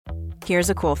Here's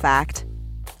a cool fact.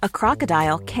 A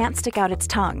crocodile can't stick out its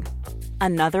tongue.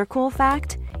 Another cool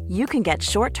fact, you can get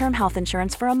short-term health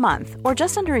insurance for a month or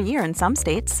just under a year in some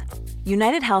states.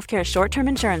 United Healthcare short-term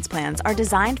insurance plans are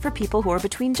designed for people who are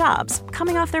between jobs,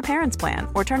 coming off their parents' plan,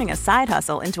 or turning a side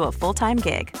hustle into a full-time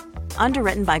gig.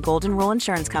 Underwritten by Golden Rule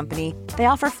Insurance Company, they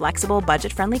offer flexible,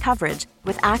 budget-friendly coverage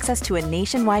with access to a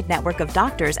nationwide network of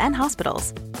doctors and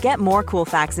hospitals. Get more cool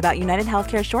facts about United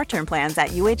Healthcare short-term plans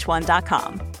at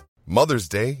uh1.com. Mother's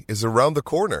Day is around the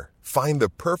corner. Find the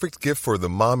perfect gift for the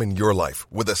mom in your life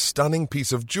with a stunning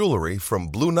piece of jewelry from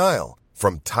Blue Nile.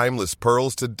 From timeless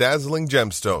pearls to dazzling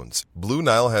gemstones, Blue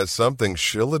Nile has something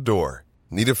she'll adore.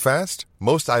 Need it fast?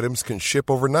 Most items can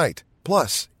ship overnight.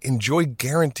 Plus, enjoy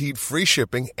guaranteed free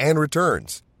shipping and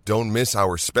returns. Don't miss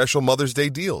our special Mother's Day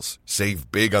deals.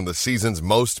 Save big on the season's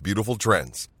most beautiful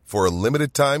trends. For a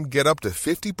limited time, get up to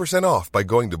 50% off by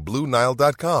going to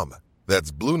BlueNile.com.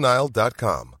 That's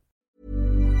BlueNile.com.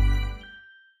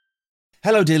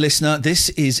 Hello, dear listener. This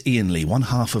is Ian Lee, one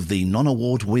half of the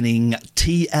non-award-winning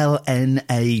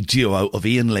TLNA duo of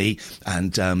Ian Lee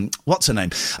and what's her name?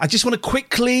 I just want to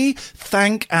quickly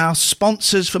thank our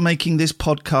sponsors for making this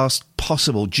podcast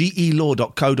possible.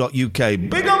 GELaw.co.uk.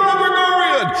 Big up Gregorian!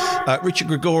 Richard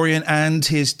Gregorian and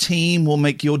his team will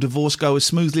make your divorce go as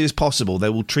smoothly as possible. They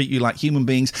will treat you like human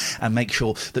beings and make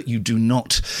sure that you do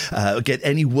not get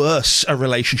any worse a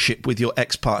relationship with your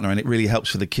ex-partner, and it really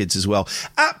helps for the kids as well.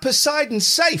 At Poseidon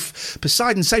Safe,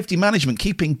 Poseidon Safety Management,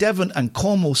 keeping Devon and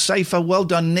Cornwall safer. Well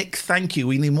done, Nick. Thank you.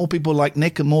 We need more people like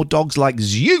Nick and more dogs like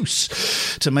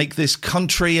Zeus to make this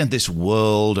country and this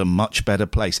world a much better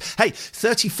place. Hey,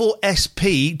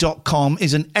 34sp.com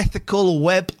is an ethical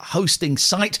web hosting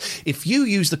site. If you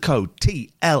use the code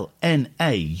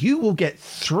TLNA, you will get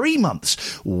 3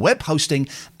 months web hosting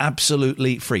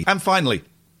absolutely free. And finally,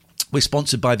 we're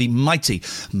sponsored by the mighty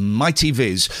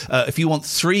Viz. If you want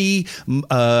 3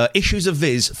 issues of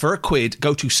Viz for a quid,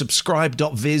 go to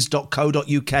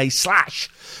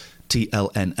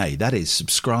subscribe.viz.co.uk/TLNA. That is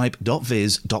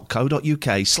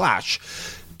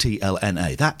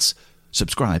subscribe.viz.co.uk/TLNA. That's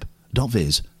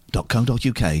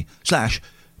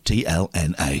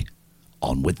subscribe.viz.co.uk/TLNA.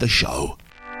 On with the show.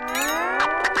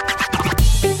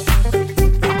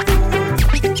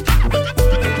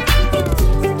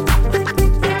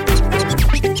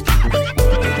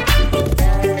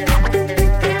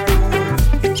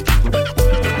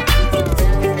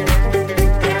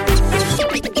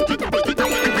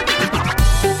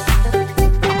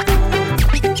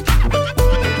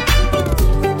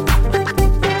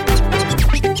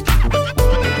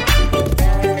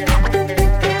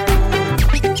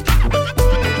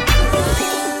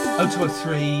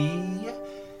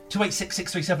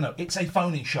 It's a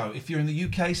phone-in show. If you're in the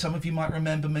UK, some of you might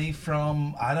remember me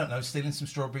from, I don't know, stealing some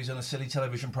strawberries on a silly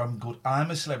television programme called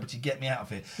I'm a Celebrity, Get Me Out of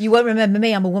Here. You won't remember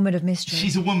me, I'm a woman of mystery.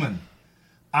 She's a woman.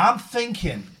 I'm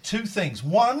thinking 2 things.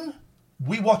 1,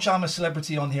 we watch I'm a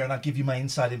Celebrity on here and I give you my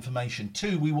inside information.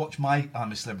 2, we watch my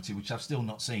I'm a Celebrity, which I've still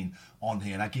not seen, on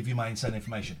here, and I give you my inside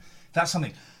information. That's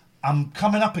something. I'm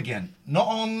coming up again. Not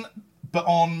on, but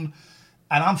on,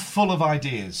 and I'm full of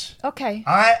ideas. Okay.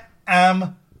 I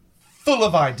am full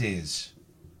of ideas.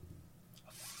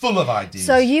 Full of ideas.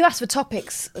 So you asked for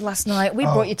topics last night. We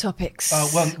brought you topics.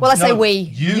 Well, I say no, we.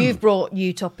 you. You've brought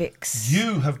you topics.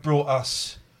 You have brought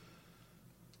us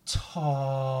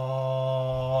topics.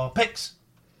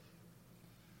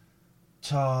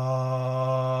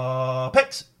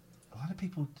 Topics. A lot of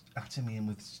people after me in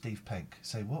with Steve Pegg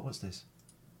say, what's this?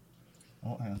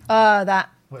 Oh, hang on.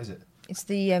 That. What is it? It's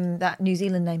the that New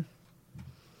Zealand name.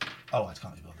 Oh, I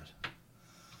can't be bothered.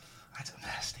 I don't know,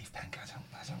 Steve Pegg. I don't.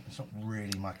 It's not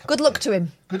really my cup. Good luck to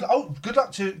him. Good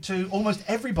luck to almost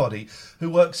everybody who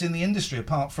works in the industry,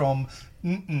 apart from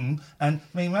and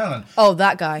me, Marilyn. Oh,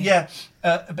 that guy. Yeah.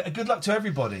 But good luck to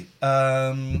everybody.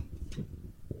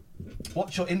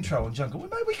 What's your intro on Jungle? Well,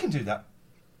 maybe we can do that.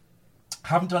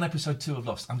 Haven't done episode 2 of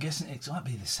Lost. I'm guessing it might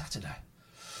be this Saturday.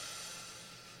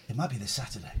 It might be this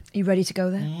Saturday. Are you ready to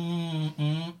go there?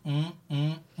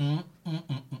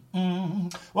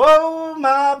 Whoa,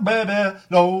 my baby,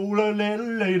 Lola, little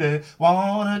lady,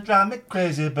 wanna drive me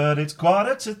crazy, but it's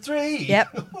 2:45.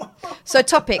 Yep. So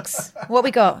topics. What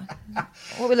we got? What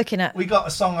are we looking at? We got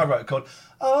a song I wrote called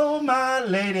Oh, my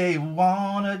lady,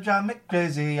 wanna drive me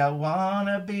crazy, I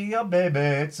wanna be your baby,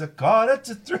 it's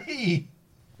 2:45.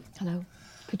 Hello.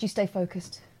 Could you stay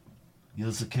focused?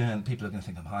 Yes, I can. People are going to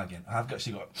think I'm high again. I've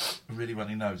actually got a really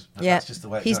runny nose, but Yeah, that's just the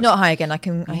way it he's goes. not high again. I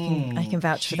can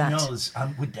vouch for that. She knows.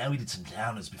 We did some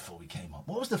downers before we came on.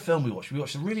 What was the film we watched? We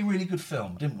watched a really, really good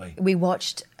film, didn't we? We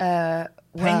watched Pain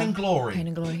and Glory. Pain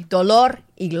and Glory. Dolor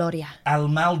y Gloria.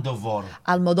 Almodovar.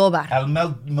 Almodóvar.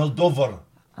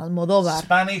 Almodóvar.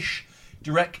 Spanish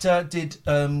director did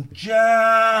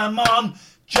Jam On,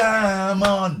 Jam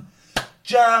On,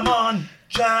 Jam On,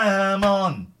 Jam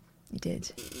On. You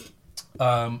did.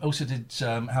 Also did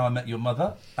How I Met Your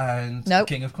Mother and No.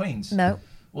 King of Queens. No.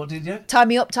 What did you? Tie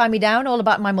Me Up, Tie Me Down, all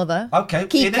about my mother. Okay,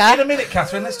 Kika. in a minute,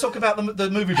 Catherine. Let's talk about the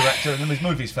movie director and his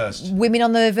movies first. Women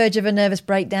on the Verge of a Nervous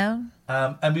Breakdown.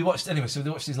 And we watched anyway. So we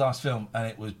watched his last film, and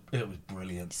it was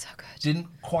brilliant. So good. Didn't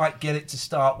quite get it to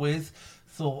start with.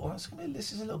 Thought,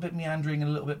 this is a little bit meandering and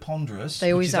a little bit ponderous.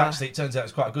 They always are. Actually, it turns out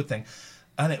it's quite a good thing,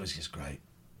 and it was just great.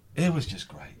 It was just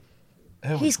great.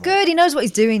 He's good. He knows what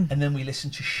he's doing. And then we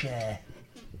listened to Cher.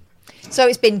 So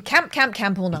it's been camp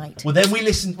all night. Well, then we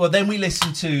listened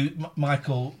to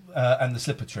Michael and the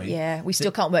Slipper Tree. Yeah, we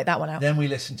still can't work that one out. Then we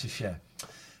listened to Cher.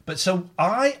 But so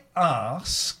I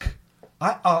asked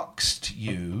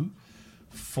you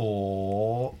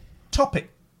for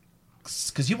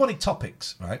topics because you wanted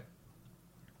topics, right?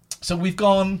 So we've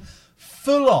gone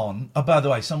full on. Oh, by the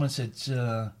way, someone said,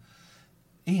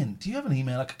 Ian, do you have an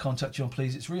email I could contact you on,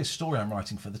 please? It's really a story I'm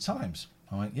writing for the Times.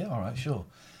 I went, yeah, all right, sure.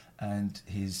 And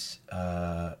his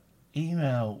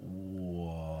email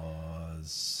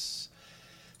was,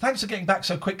 thanks for getting back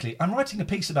so quickly. I'm writing a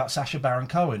piece about Sacha Baron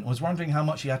Cohen. Was wondering how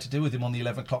much you had to do with him on the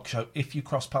 11 o'clock show. If you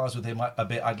cross paths with him a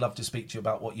bit, I'd love to speak to you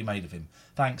about what you made of him.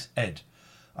 Thanks, Ed.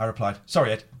 I replied,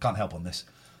 sorry, Ed, can't help on this.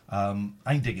 I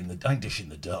ain't dishing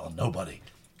the dirt on nobody.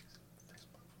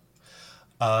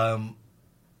 I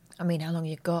mean, how long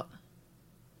you got?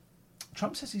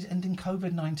 Trump says he's ending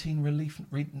COVID-19 relief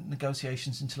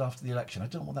negotiations until after the election. I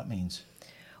don't know what that means.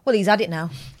 Well, he's had it now.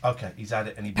 Okay, he's had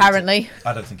it. And Apparently.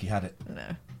 I don't think he had it. No.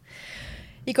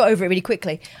 He got over it really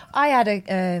quickly. I had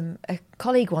a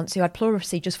colleague once who had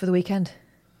pleurisy just for the weekend.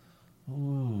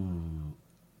 Ooh.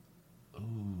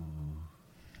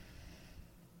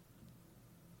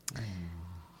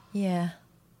 Yeah.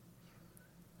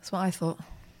 That's what I thought.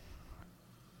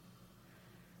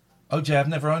 OJ, I've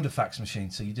never owned a fax machine,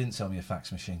 so you didn't sell me a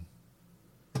fax machine.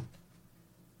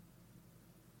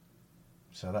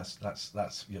 So that's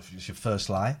your first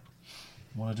lie.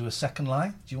 You want to do a second lie?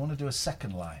 Do you want to do a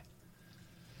second lie?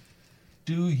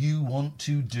 Do you want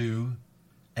to do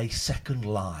a second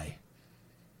lie?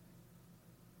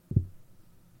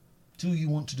 Do you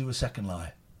want to do a second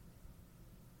lie?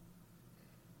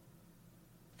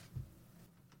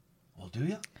 Well, do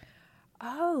you?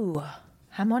 Oh,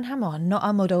 Hamon, not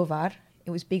Almodóvar.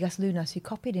 It was Bigas Lunas who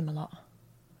copied him a lot.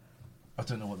 I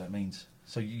don't know what that means.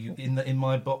 So you in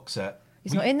my box set.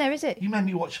 It's not in there, is it? You made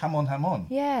me watch Hamon.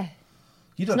 Yeah.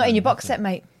 You don't It's not in know your box nothing. set,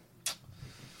 mate.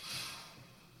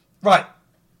 Right.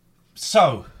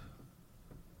 So.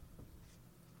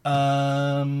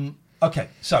 Okay.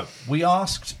 So we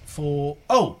asked for.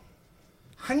 Oh,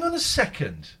 hang on a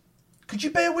second. Could you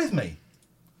bear with me?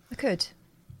 I could.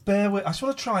 Bear with. I just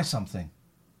want to try something.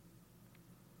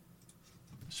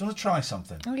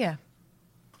 Oh, yeah.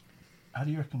 How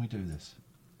do you reckon we do this?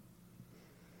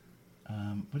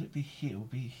 Would it be here? It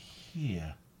would be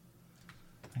here.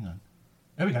 Hang on.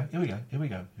 Here we go.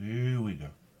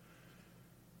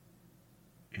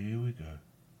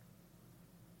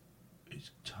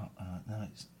 It's no,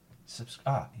 it's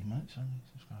emotes only,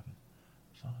 subscribers,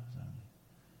 followers only,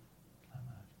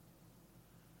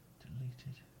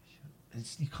 deleted.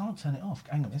 You can't turn it off.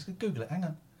 Hang on, let's go Google it. Hang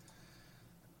on.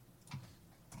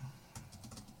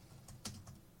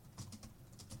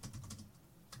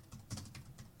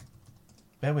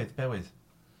 Bear with.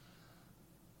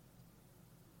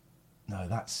 No,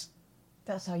 that's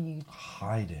how you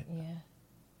hide it. Yeah.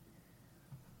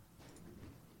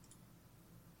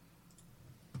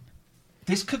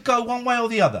 This could go one way or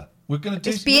the other. We're going to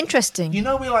do. It'd be interesting. You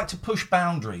know, we like to push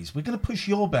boundaries. We're going to push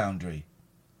your boundary.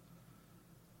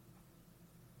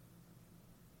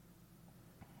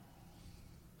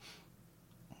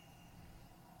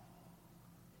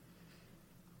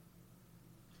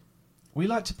 We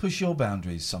like to push your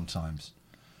boundaries sometimes.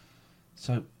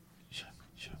 So, show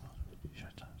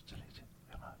times, delete it,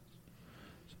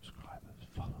 subscribers,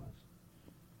 followers.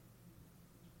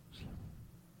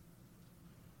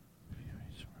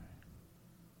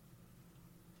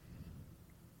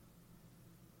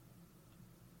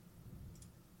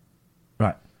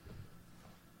 Right.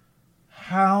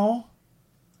 How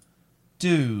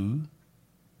do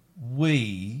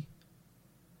we...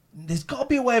 There's got to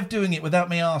be a way of doing it without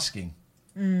me asking.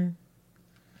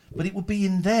 But it will be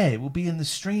in there. It will be in the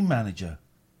stream manager.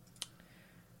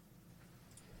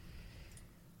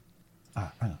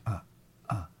 Hang on.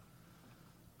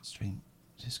 Stream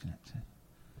disconnected.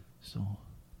 Store,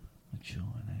 mature,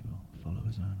 enable,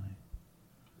 followers only.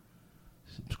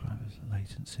 Subscribers,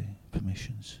 latency,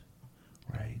 permissions,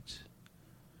 raids.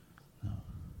 No.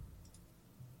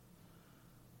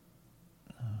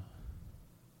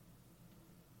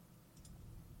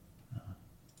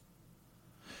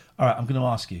 All right, I'm going to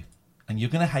ask you, and you're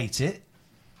going to hate it,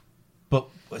 but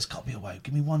it's got to be a way.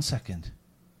 Give me 1 second.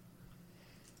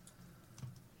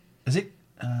 Is it?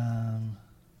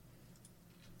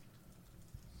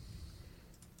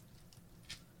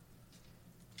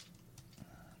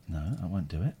 No, I won't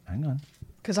do it. Hang on.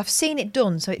 Because I've seen it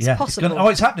done, so it's possible.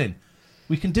 It's happening.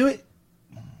 We can do it.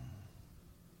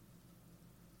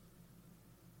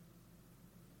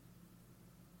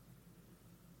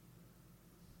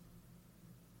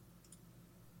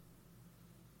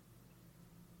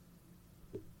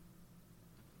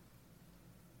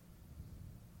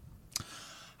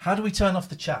 How do we turn off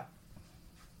the chat?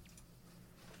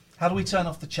 How do we turn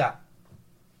off the chat?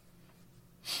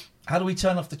 How do we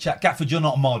turn off the chat? Gatford, you're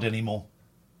not a mod anymore.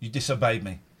 You disobeyed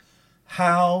me.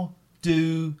 How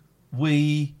do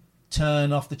we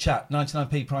turn off the chat?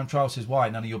 99p Prime Trial says, why?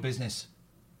 None of your business.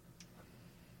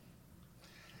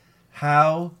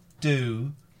 How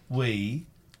do we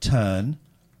turn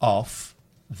off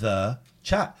the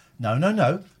chat? No.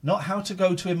 Not how to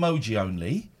go to emoji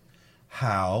only.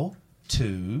 How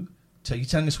to... So you're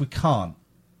telling us we can't?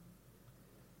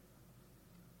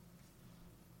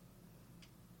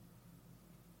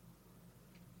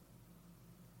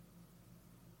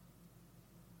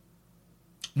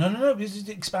 No. Just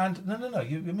expand. No.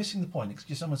 You're missing the point.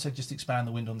 Someone said just expand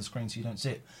the window on the screen so you don't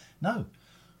see it. No.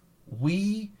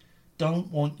 We don't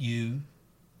want you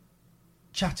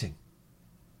chatting.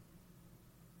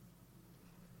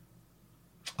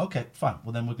 Okay, fine.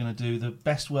 Well, then we're going to do the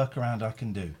best workaround I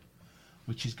can do,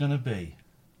 which is going to be...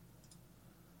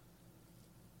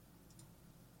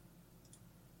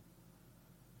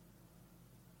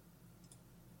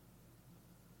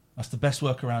 That's the best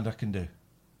workaround I can do.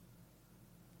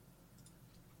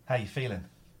 How you feeling?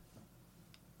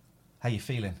 How you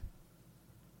feeling?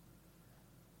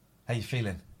 How you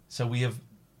feeling? So we have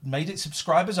made it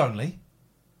subscribers only,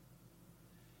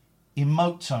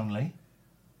 emotes only,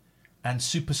 and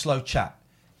super slow chat.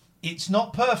 It's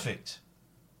not perfect.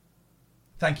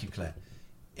 Thank you, Claire.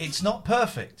 It's not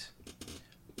perfect.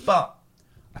 But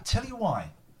I tell you why.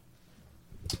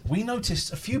 We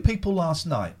noticed a few people last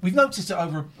night. We've noticed it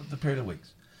over the period of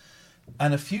weeks.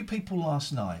 And a few people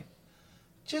last night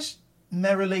just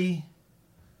merrily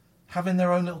having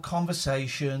their own little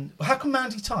conversation. How can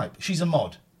Mandy type? She's a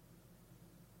mod.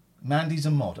 Mandy's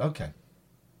a mod. Okay.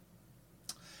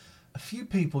 A few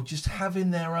people just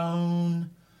having their own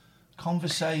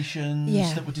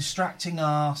conversations that were distracting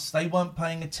us. They weren't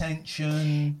paying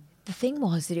attention. The thing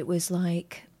was that it was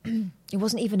like, it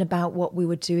wasn't even about what we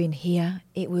were doing here.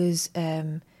 It was,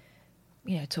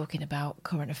 talking about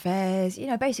current affairs,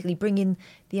 basically bringing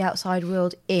the outside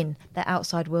world in, that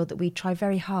outside world that we try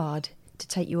very hard to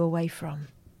take you away from.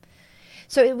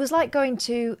 So it was like going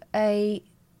to a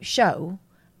show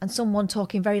and someone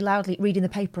talking very loudly, reading the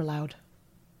paper aloud.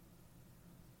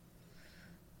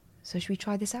 So should we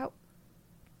try this out?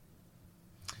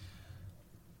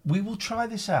 We will try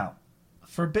this out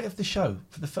for a bit of the show.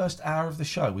 For the first hour of the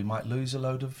show, we might lose a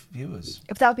load of viewers.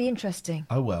 If that would be interesting.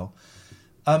 Oh, well.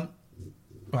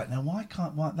 Right, now, why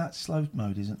that slow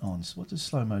mode isn't on? So what does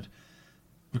slow mode...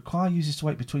 Require users to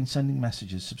wait between sending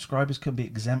messages. Subscribers can be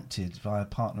exempted via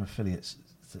partner affiliates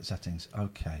settings.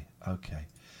 Okay.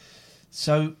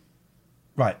 So,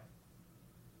 right.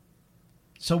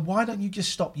 So why don't you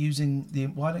just stop using the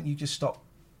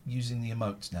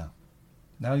emotes now?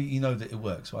 Now you know that it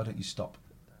works. Why don't you stop?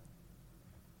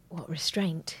 What,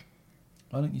 restraint?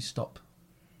 Why don't you stop?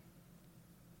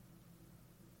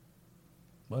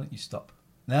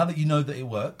 Now that you know that it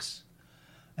works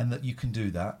and that you can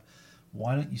do that,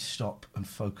 why don't you stop and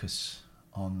focus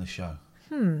on the show?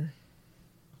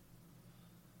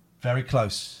 Very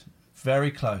close.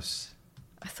 Very close.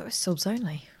 I thought it was subs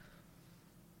only.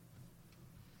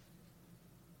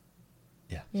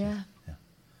 Yeah.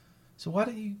 So why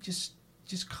don't you just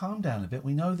calm down a bit?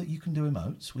 We know that you can do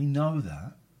emotes. We know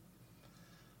that.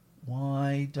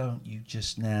 Why don't you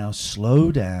just now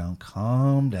slow down,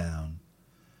 calm down,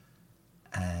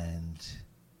 and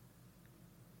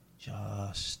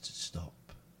just stop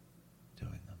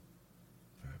doing them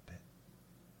for a bit.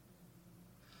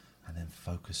 And then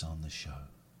focus on the show.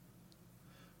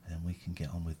 And then we can get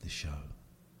on with the show.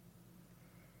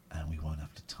 and we won't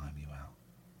have to time you out.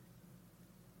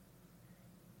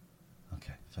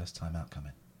 Okay, first time out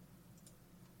coming.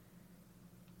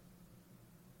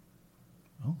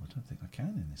 Oh, I don't think I can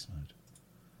in this mode.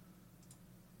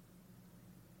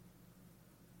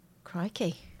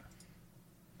 Crikey.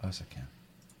 Oh, yes, I can.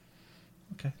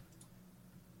 Okay.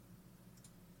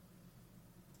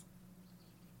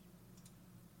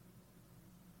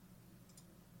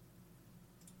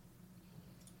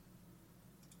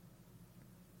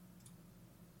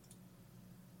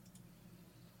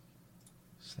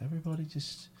 So everybody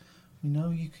just... We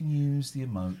know you can use the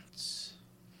emotes.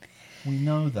 We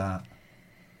know that.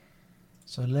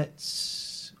 So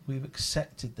let's... We've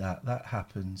accepted that. That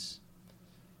happens.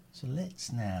 So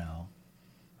let's now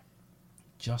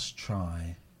just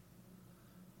try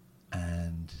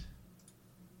and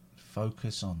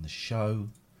focus on the show,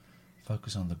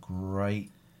 focus on the great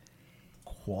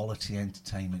quality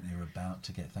entertainment you're about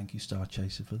to get. Thank you, Star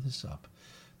Chaser, for the sub.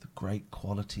 The great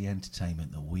quality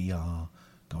entertainment that we are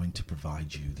going to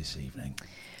provide you this evening.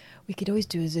 We could always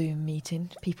do a Zoom meeting.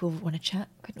 People want to chat,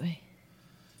 couldn't we?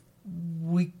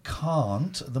 We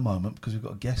can't at the moment because we've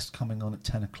got a guest coming on at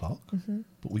 10 o'clock,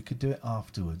 but we could do it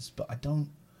afterwards. But I don't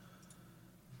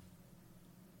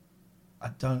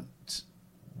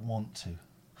want to.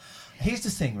 Here's the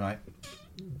thing, right?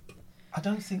 I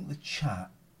don't think the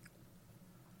chat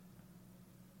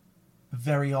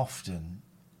very often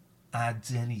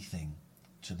adds anything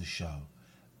to the show.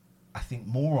 I think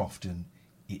more often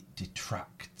it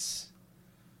detracts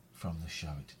from the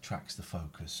show. It detracts the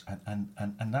focus. And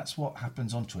that's what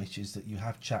happens on Twitch, is that you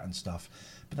have chat and stuff,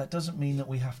 but that doesn't mean that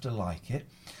we have to like it,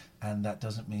 and that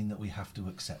doesn't mean that we have to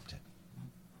accept it.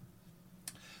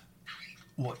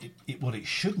 What it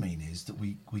should mean is that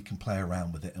we can play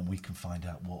around with it and we can find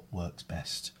out what works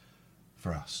best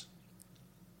for us.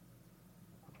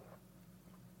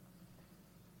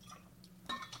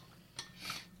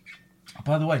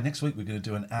 By the way, next week we're going to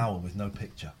do an hour with no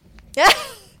picture.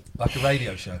 Like a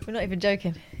radio show. We're not even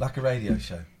joking. Like a radio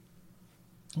show.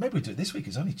 Maybe we do it this week.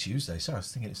 It's only Tuesday. Sorry, I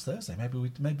was thinking it's Thursday. Maybe we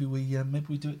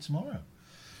do it tomorrow.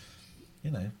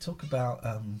 You know, talk about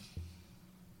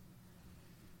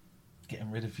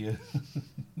getting rid of your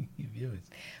your viewers.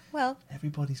 Well,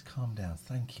 everybody's calmed down.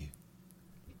 Thank you.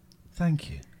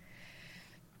 Thank you.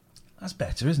 That's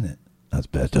better, isn't it? That's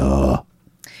better.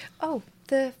 Oh,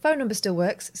 the phone number still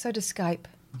works. So does Skype.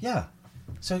 Yeah.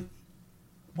 So,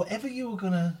 whatever you were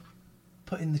going to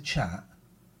put in the chat,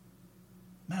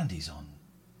 Mandy's on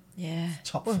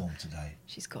top form today.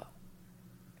 She's got...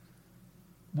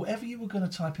 Whatever you were going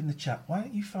to type in the chat, why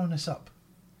don't you phone us up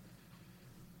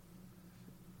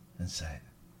and say it?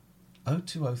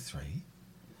 0203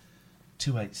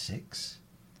 286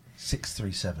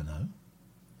 6370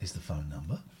 is the phone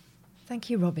number. Thank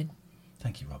you, Robin.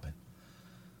 Thank you, Robin.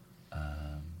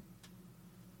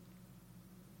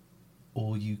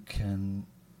 Or you can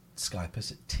Skype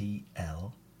us at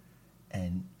TLNA.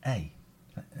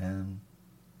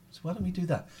 So why don't we do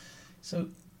that? So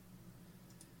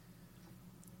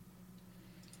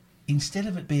instead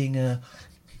of it being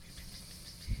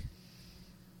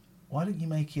why don't you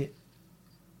make it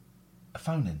a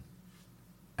phone in?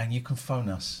 And you can phone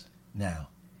us now.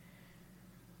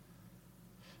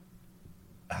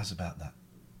 How's about that?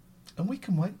 And we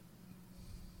can wait.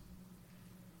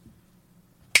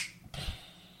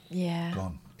 Yeah.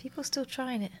 Gone. People still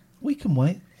trying it. We can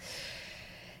wait.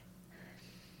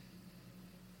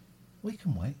 We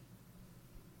can wait.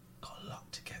 Got a lot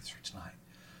to get through tonight.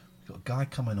 We've got a guy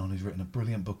coming on who's written a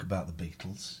brilliant book about the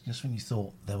Beatles. Just when you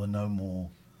thought there were no more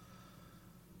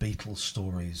Beatles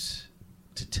stories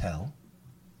to tell,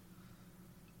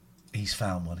 he's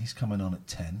found one. He's coming on at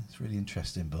 10. It's a really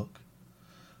interesting book.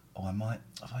 Oh, I might...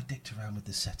 Have I dicked around with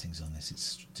the settings on this?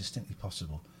 It's distinctly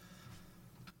possible.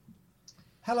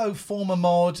 Hello, former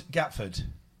mod Gatford.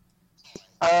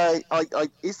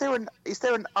 Is there an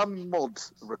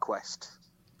unmod request?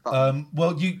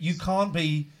 Well, you can't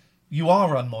be. You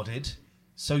are unmodded,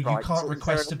 so you Right, can't so is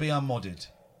request there to be unmodded.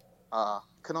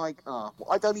 Can I? Well,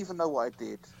 I don't even know what I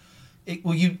did.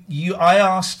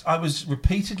 I was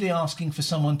repeatedly asking for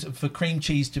for cream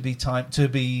cheese to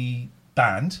be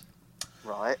banned.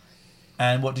 Right.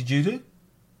 And what did you do?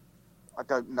 I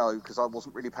don't know because I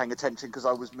wasn't really paying attention because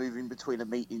I was moving between a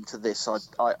meeting to this. I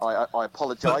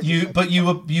apologise. But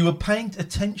you were paying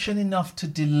attention enough to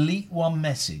delete one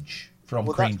message from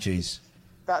cream cheese.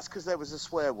 That's because there was a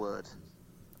swear word,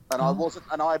 and I wasn't.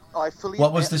 And I fully.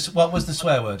 What was the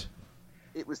swear word?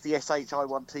 It was the SHIT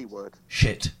word.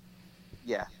 Shit.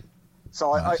 Yeah.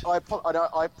 So Right.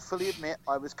 I fully admit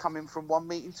I was coming from one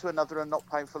meeting to another and not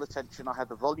paying full attention. I had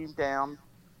the volume down,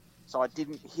 So I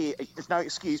didn't hear. There's no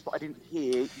excuse, but I didn't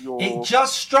hear your. It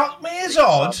just struck me as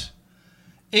odd.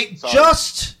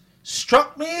 Just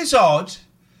struck me as odd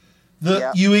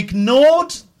that you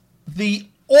ignored the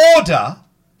order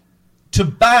to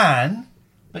ban,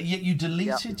 but yet you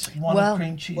deleted one of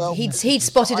Cream Cheese. Well, he'd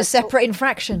spotted a separate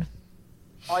infraction.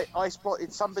 I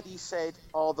spotted somebody said,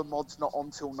 "Are the mods not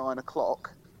on till 9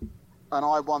 o'clock?" And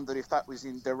I wondered if that was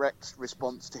in direct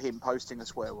response to him posting a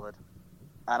swear word.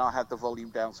 And I had the volume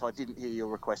down, so I didn't hear your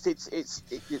request. This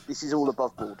is all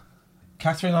above board.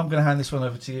 Catherine, I'm going to hand this one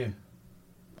over to you.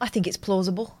 I think it's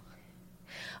plausible.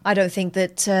 I don't think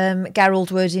that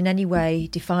Geralt would in any way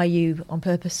defy you on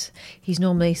purpose. He's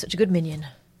normally such a good minion.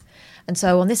 And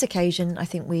so on this occasion, I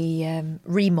think we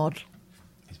remod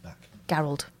He's back.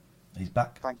 Geralt. He's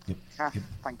back. Thank you, Kath.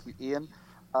 Thank you, Ian.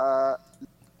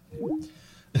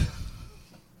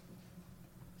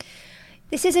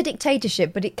 This is a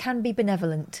dictatorship, but it can be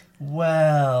benevolent.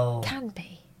 Well... Can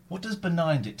be. What does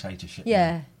benign dictatorship mean?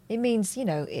 Yeah, it means,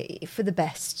 for the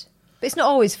best. But it's not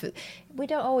always for... We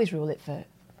don't always rule it for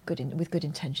with good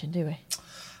intention, do we?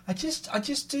 I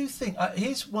just do think...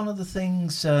 here's one of the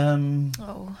things...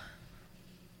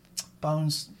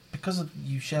 Bones, because of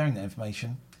you sharing that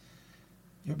information,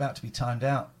 you're about to be timed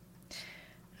out.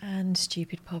 And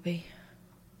stupid Pobby.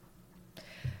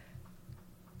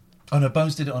 Oh no,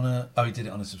 Bones did it on a... Oh, he did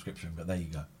it on a subscription, but there you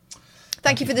go.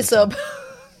 Thank you for the sub.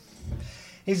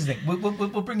 Here's the thing.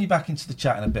 We'll bring you back into the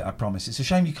chat in a bit, I promise. It's a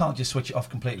shame you can't just switch it off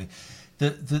completely.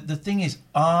 The thing is...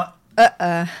 why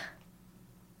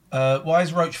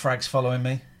is Roach Frags following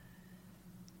me?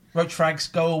 Roach Frags,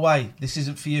 go away. This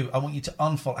isn't for you. I want you to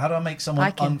unfollow. How do I make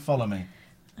someone unfollow me?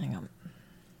 Hang on.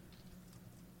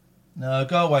 No,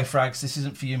 go away, Frags. This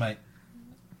isn't for you, mate.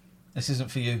 This isn't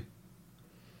for you.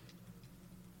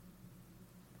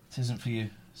 This isn't for you.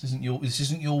 This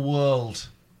isn't your world.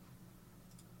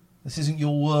 This isn't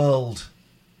your world.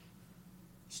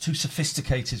 It's too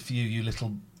sophisticated for you, you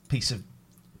little piece of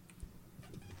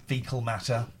fecal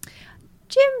matter.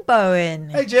 Jim Bowen.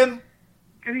 Hey, Jim.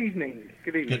 Good evening.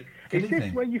 Good evening. Good Is evening.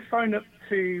 this where you phone up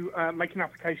to make an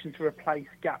application to replace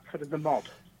Gatford as a mod?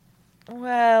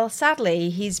 Well, sadly,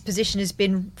 his position has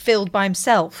been filled by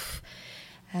himself.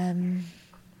 And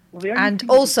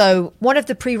also, one of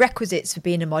the prerequisites for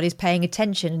being a mod is paying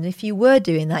attention. And if you were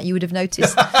doing that, you would have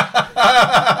noticed. When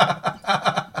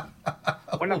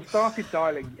I started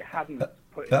dialing, you hadn't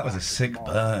put it. That was a sick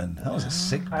burn. That was a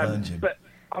sick burn, Jim. But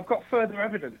I've got further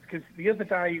evidence, because the other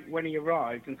day when he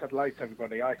arrived and said hello to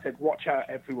everybody, I said, "Watch out,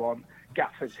 everyone.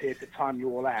 Gatford's here to time you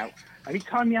all out." And he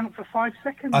timed me out for 5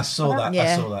 seconds. I saw that.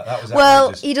 Yeah. I saw that. That was well,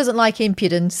 outrageous. he doesn't like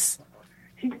impudence.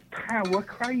 He's power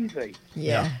crazy.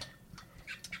 Yeah.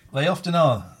 They often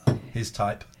are his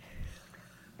type.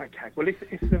 Okay, well, if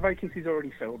the vacancy's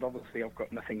already filled, obviously I've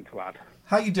got nothing to add.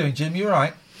 How you doing, Jim? You all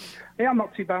right? Yeah, I'm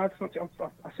not too bad. I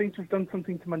seem to have done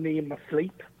something to my knee in my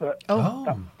sleep, but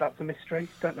that's a mystery.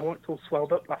 Don't know what. It's all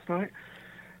swelled up last night,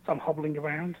 so I'm hobbling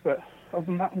around. But other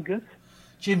than that, I'm good.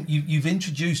 Jim, you've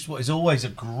introduced what is always a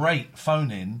great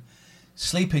phone-in,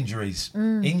 sleep injuries.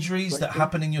 Injuries that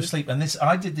happen in your sleep. And first time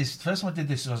I did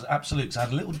this was absolute. 'Cause I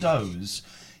had a little doze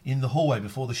in the hallway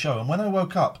before the show. And when I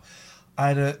woke up, I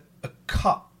had a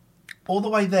cut all the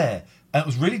way there. And it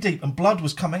was really deep and blood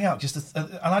was coming out.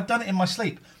 And I'd done it in my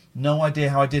sleep. No idea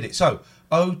how I did it. So,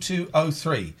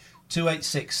 0203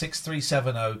 286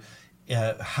 6370.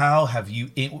 How have you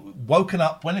woken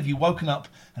up? When have you woken up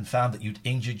and found that you'd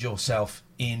injured yourself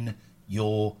in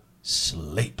your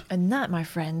sleep? And that, my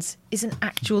friends, is an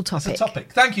actual topic. That's a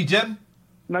topic. Thank you, Jim.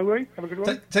 No worries. Have a good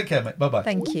one. Take care, mate. Bye-bye.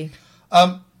 Thank you.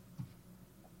 I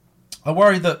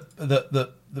worry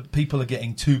that people are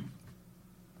getting too...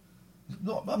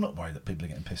 I'm not worried that people are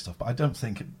getting pissed off, but I don't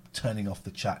think turning off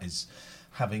the chat is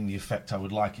having the effect I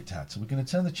would like it to have. So we're going to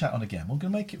turn the chat on again. We're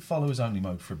going to make it followers only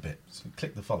mode for a bit. So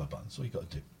click the follow button. That's all you got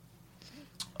to do.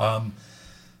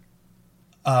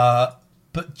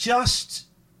 But just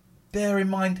bear in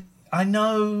mind, I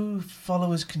know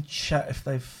followers can chat if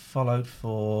they've followed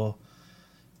for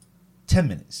 10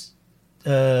 minutes.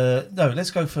 No,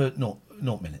 let's go for 0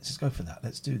 minutes. Let's go for that.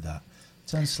 Let's do that.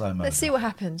 Turn slow mode. Let's see what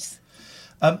happens.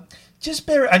 Just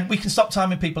and we can stop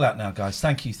timing people out now, guys.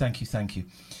 Thank you.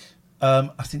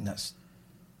 I think let's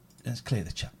clear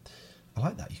the chat. I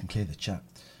like that. You can clear the chat.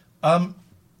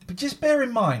 But just bear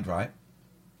in mind, right?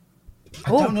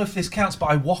 I don't know if this counts, but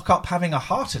I woke up having a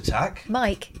heart attack.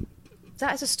 Mike,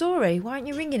 that is a story. Why aren't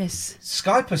you ringing us?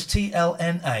 Skype us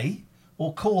TLNA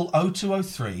or call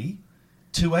 0203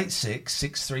 286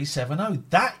 6370.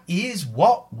 That is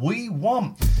what we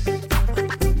want.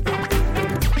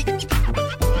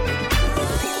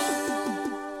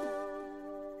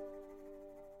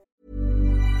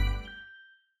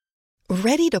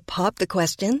 Ready to pop the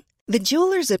question? The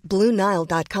jewelers at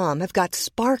BlueNile.com have got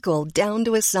sparkle down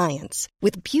to a science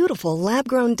with beautiful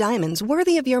lab-grown diamonds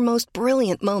worthy of your most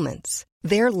brilliant moments.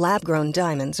 Their lab-grown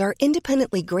diamonds are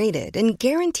independently graded and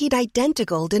guaranteed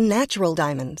identical to natural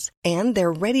diamonds, and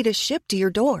they're ready to ship to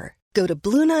your door. Go to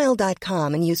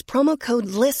BlueNile.com and use promo code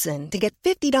LISTEN to get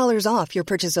 $50 off your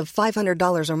purchase of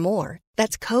 $500 or more.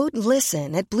 That's code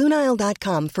LISTEN at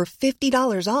BlueNile.com for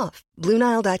 $50 off.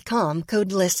 BlueNile.com,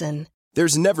 code LISTEN.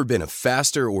 There's never been a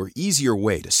faster or easier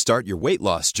way to start your weight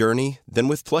loss journey than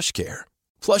with PlushCare.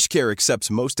 PlushCare accepts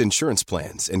most insurance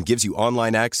plans and gives you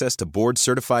online access to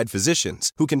board-certified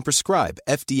physicians who can prescribe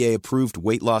FDA-approved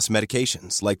weight loss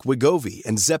medications like Wegovy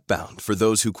and Zepbound for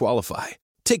those who qualify.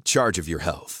 Take charge of your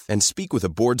health and speak with a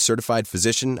board-certified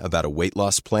physician about a weight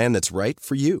loss plan that's right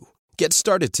for you. Get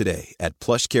started today at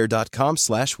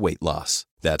plushcare.com/weight loss.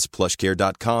 That's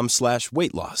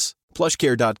plushcare.com/weight loss.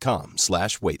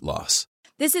 plushcare.com/weight loss.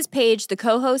 This is Paige, the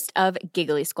co-host of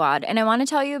Giggly Squad, and I want to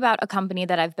tell you about a company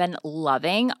that I've been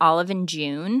loving, Olive &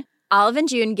 June. Olive &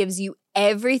 June gives you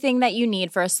everything that you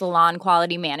need for a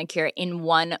salon-quality manicure in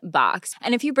one box.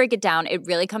 And if you break it down, it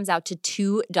really comes out to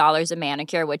 $2 a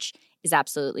manicure, which is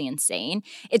absolutely insane.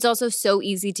 It's also so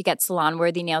easy to get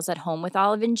salon-worthy nails at home with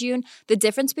Olive & June. The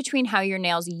difference between how your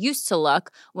nails used to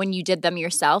look when you did them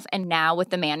yourself and now with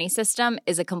the Mani system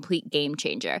is a complete game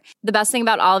changer. The best thing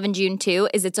about Olive & June, too,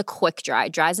 is it's a quick dry.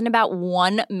 Dries in about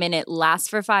 1 minute, lasts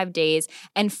for 5 days,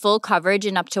 and full coverage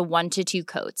in up to 1 to 2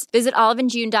 coats. Visit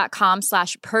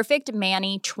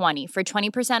oliveandjune.com/perfectmani20 for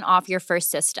 20% off your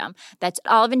first system. That's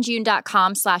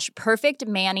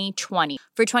oliveandjune.com/perfectmani20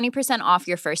 for 20% off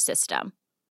your first system.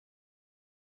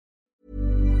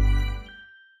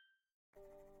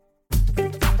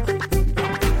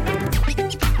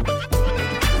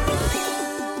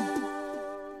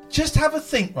 Just have a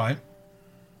think, right?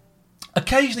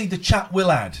 Occasionally the chat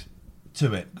will add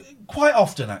to it. Quite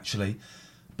often, actually.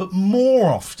 But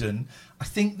more often, I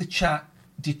think the chat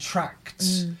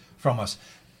detracts from us.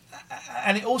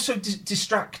 And it also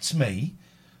distracts me.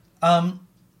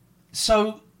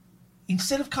 So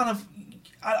instead of kind of...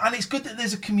 And it's good that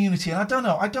there's a community. And I don't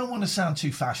know, I don't want to sound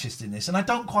too fascist in this. And I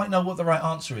don't quite know what the right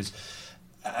answer is.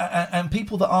 And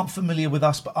people that aren't familiar with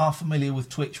us but are familiar with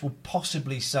Twitch will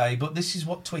possibly say, but this is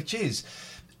what Twitch is.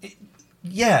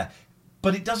 Yeah,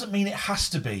 but it doesn't mean it has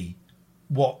to be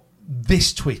what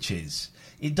this Twitch is.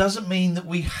 It doesn't mean that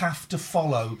we have to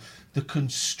follow the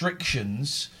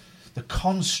constrictions, the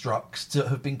constructs that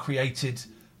have been created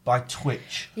by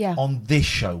Twitch on this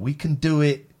show. We can do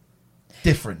it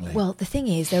differently. Well, the thing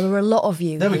is, there are a lot of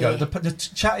you. There we here. go. The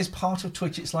chat is part of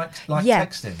Twitch. It's like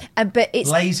texting. But it's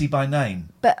lazy by name.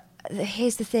 But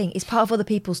here's the thing: it's part of other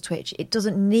people's Twitch. It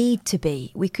doesn't need to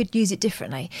be. We could use it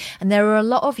differently. And there are a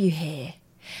lot of you here.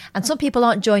 And some people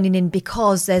aren't joining in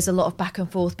because there's a lot of back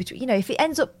and forth between. You know, if it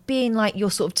ends up being like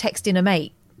you're sort of texting a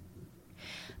mate,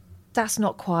 that's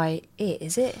not quite it,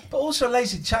 is it? But also,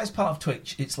 lazy chat is part of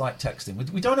Twitch. It's like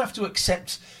texting. We don't have to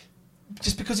accept.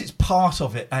 Just because it's part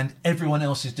of it and everyone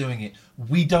else is doing it,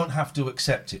 we don't have to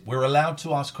accept it. We're allowed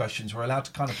to ask questions. We're allowed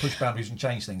to kind of push boundaries and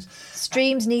change things.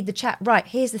 Streams need the chat. Right,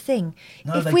 here's the thing.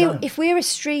 No, don't. If we're a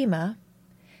streamer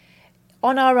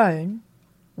on our own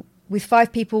with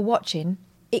 5 people watching,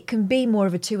 it can be more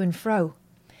of a to and fro.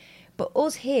 But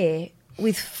us here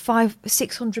with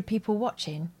 600 people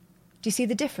watching, do you see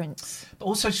the difference? But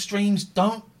also streams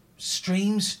don't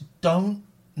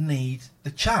need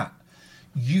the chat.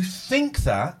 You think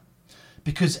that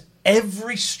because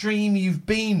every stream you've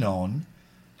been on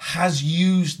has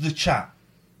used the chat.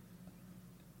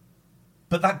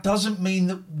 But that doesn't mean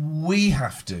that we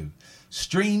have to.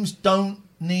 Streams don't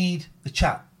need the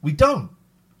chat. We don't.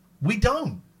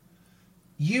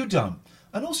 You don't.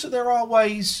 And also there are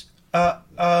ways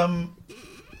round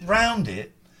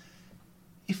it.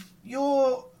 If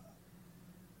you're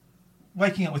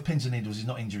waking up with pins and needles is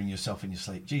not injuring yourself in your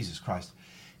sleep, Jesus Christ.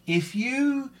 If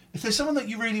there's someone that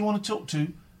you really want to talk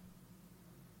to,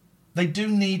 they do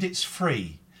need it's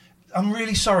free. I'm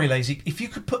really sorry, Lazy. If you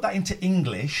could put that into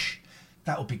English,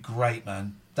 that would be great,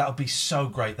 man. That would be so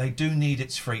great. They do need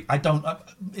it's free.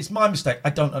 It's my mistake.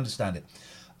 I don't understand it.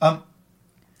 But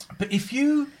if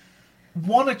you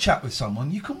want to chat with someone,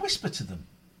 you can whisper to them.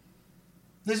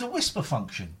 There's a whisper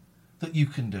function that you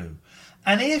can do.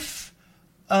 And if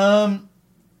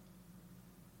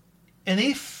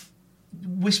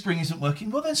whispering isn't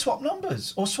working, well then swap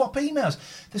numbers or swap emails.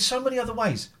 There's so many other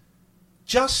ways.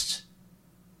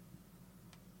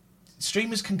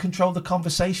 Streamers can control the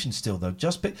conversation still though.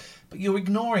 But you're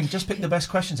ignoring. Just pick the best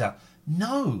questions out.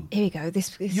 No. Here we go.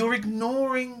 This you're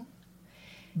ignoring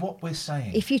what we're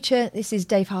saying. If you turn, this is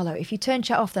Dave Harlow. If you turn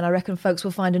chat off, then I reckon folks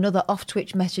will find another off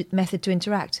Twitch method to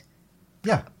interact.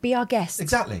 Yeah. Be our guest.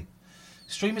 Exactly.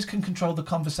 Streamers can control the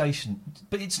conversation,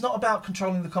 but it's not about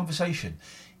controlling the conversation.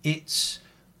 It's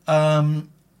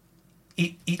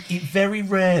it very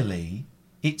rarely.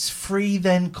 It's free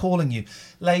then calling you.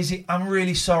 Lazy, I'm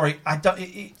really sorry. I don't.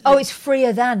 It's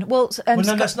freer than. Well,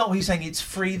 no, that's not what he's saying. It's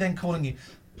free then calling you.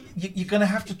 You're going to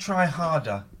have to try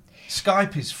harder.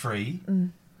 Skype is free.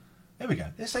 There we go.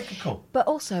 Let's take a call. But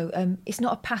also, it's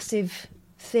not a passive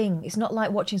thing. It's not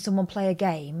like watching someone play a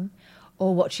game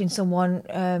or watching someone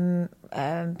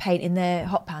paint in their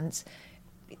hot pants.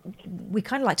 We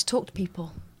kind of like to talk to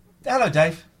people. Hello,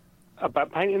 Dave.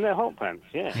 About painting their hot pants,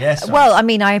 yeah. Yes. Well, I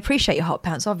mean, I appreciate your hot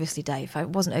pants, obviously, Dave. It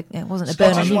wasn't a burn on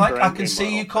Scottish you. Mike, I can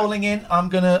see you calling in.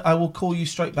 I will call you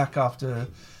straight back after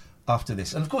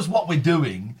this. And of course, what we're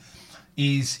doing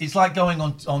is it's like going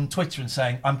on Twitter and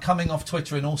saying, I'm coming off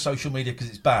Twitter and all social media because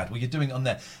it's bad. Well, you're doing it on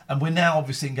there. And we're now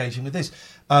obviously engaging with this.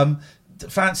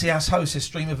 Fancy Ass Host says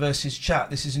streamer versus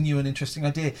chat. This is a new and interesting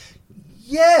idea.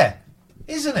 Yeah,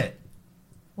 isn't it?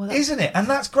 Well, isn't it? And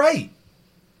that's great.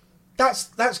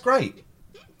 That's great.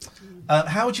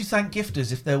 How would you thank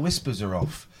gifters if their whispers are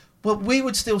off? Well, we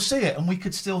would still see it and we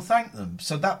could still thank them.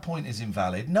 So that point is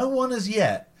invalid. No one has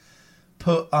yet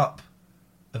put up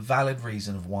a valid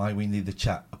reason of why we need the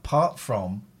chat, apart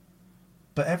from,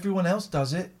 but everyone else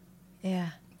does it. Yeah.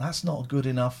 That's not a good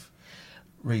enough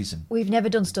reason. We've never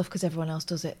done stuff because everyone else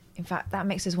does it. In fact, that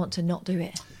makes us want to not do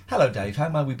it. Hello, Dave. How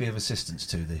may we be of assistance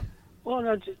to thee? Well,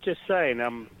 no, just saying,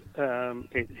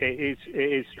 it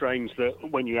is strange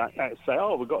that when you say,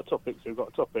 "Oh, we've got a topic,"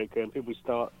 and people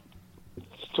start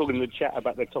talking in the chat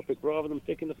about their topic rather than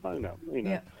picking the phone up. You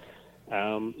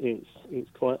know, it's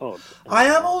quite odd. I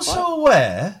am also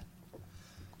aware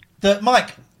that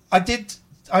Mike. I'm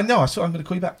going to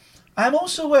call you back. I am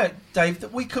also aware, Dave,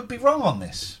 that we could be wrong on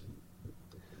this,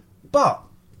 but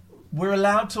we're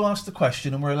allowed to ask the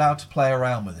question and we're allowed to play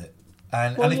around with it.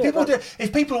 And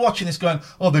if people are watching this going,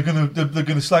 oh, they're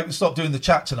gonna stop doing the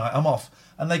chat tonight, I'm off,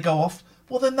 and they go off,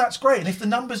 well then that's great. And if the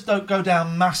numbers don't go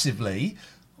down massively,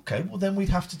 okay, well then we'd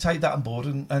have to take that on board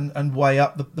and weigh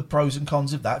up the pros and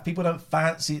cons of that. If people don't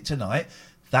fancy it tonight,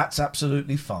 that's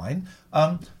absolutely fine.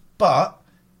 But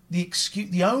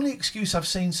the only excuse I've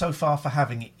seen so far for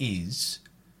having it is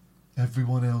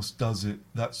everyone else does it.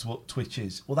 That's what Twitch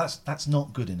is. Well, that's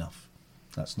not good enough.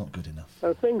 That's not good enough.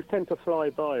 So things tend to fly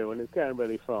by when it's going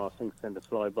really fast. Things tend to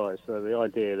fly by. So the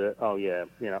idea that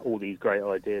all these great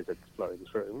ideas are flowing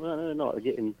through. No, they're not.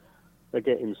 They're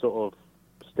getting sort of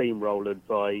steamrolled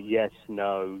by yes,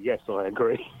 no, yes, I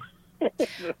agree.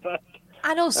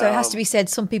 And also, it has to be said,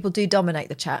 some people do dominate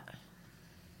the chat.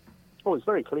 Oh, it's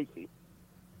very cliquey.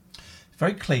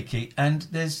 Very cliquey, and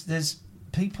there's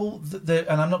people that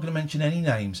and I'm not going to mention any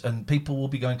names, and people will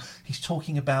be going, he's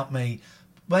talking about me.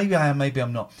 Maybe I am, maybe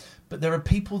I'm not. But there are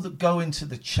people that go into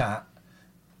the chat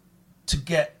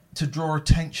to draw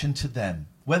attention to them.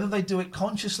 Whether they do it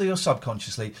consciously or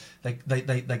subconsciously, they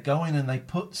go in and they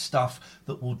put stuff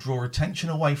that will draw attention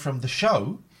away from the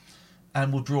show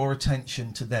and will draw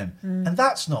attention to them. And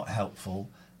that's not helpful.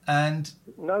 And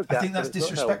no, I think that's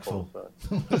disrespectful.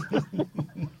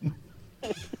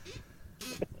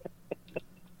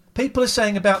 People are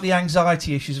saying about the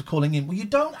anxiety issues of calling in. Well, you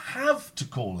don't have to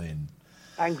call in.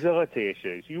 Anxiety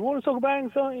issues. You want to talk about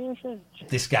anxiety issues?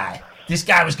 This guy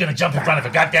was going to jump in front of a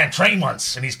goddamn train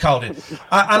once, and he's called in.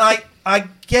 I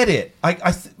get it.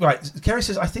 Right. Kerry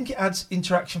says, I think it adds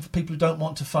interaction for people who don't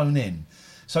want to phone in.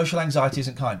 Social anxiety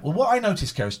isn't kind. Well, what I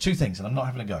noticed, Kerry, is two things, and I'm not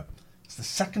having a go. It's the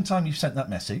second time you've sent that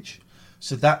message,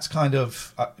 so that's kind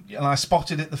of, and I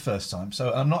spotted it the first time,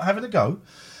 so I'm not having a go.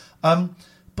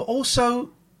 But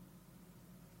also,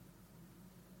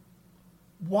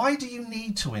 why do you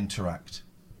need to interact?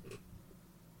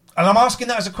 And I'm asking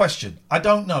that as a question. I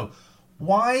don't know.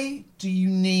 Why do you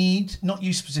need, not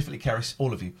you specifically, Keris,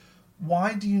 all of you,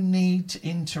 why do you need to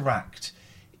interact?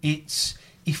 It's,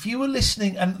 if you were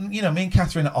listening, and, you know, me and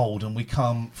Catherine are old and we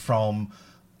come from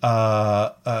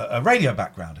a radio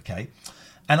background, okay?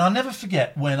 And I'll never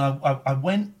forget when I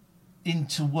went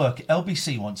into work at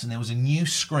LBC once and there was a new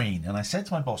screen and I said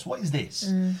to my boss, what is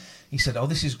this? He said, oh,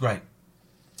 this is great.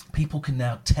 People can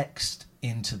now text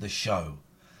into the show.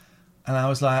 And I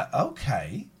was like,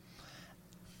 okay.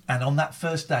 And on that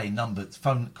first day,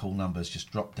 phone call numbers just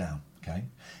dropped down, okay?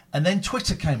 And then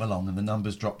Twitter came along and the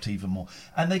numbers dropped even more.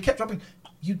 And they kept dropping.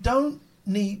 You don't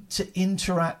need to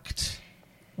interact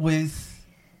with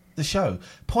the show.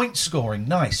 Point scoring,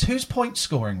 nice. Who's point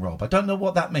scoring, Rob? I don't know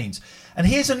what that means. And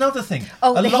here's another thing.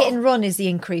 Oh, the hit and run is the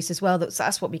increase as well.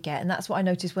 That's what we get. And that's what I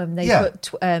noticed when they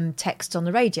put text on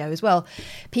the radio as well.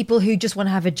 People who just want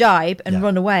to have a jibe and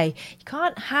run away. You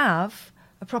can't have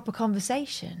a proper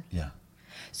conversation. Yeah.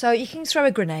 So you can throw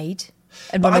a grenade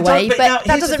and run away, but that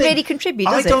doesn't really contribute,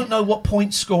 does it? I don't know what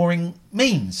point scoring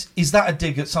means. Is that a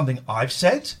dig at something I've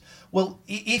said? Well,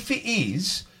 if it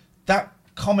is, that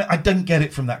comment, I didn't get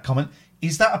it from that comment.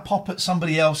 Is that a pop at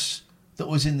somebody else that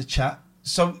was in the chat?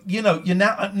 So, you're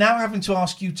now having to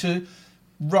ask you to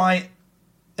write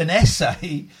an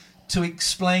essay to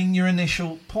explain your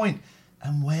initial point.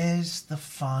 And where's the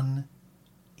fun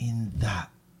in that?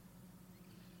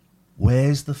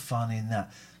 Where's the fun in that?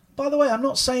 By the way, I'm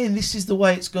not saying this is the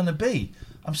way it's going to be.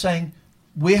 I'm saying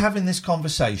we're having this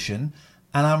conversation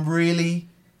and I'm really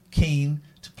keen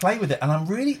to play with it. And I'm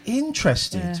really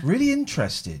interested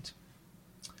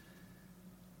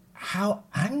how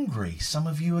angry some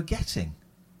of you are getting.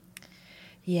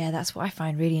 Yeah, that's what I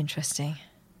find really interesting.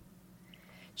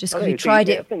 Just because we tried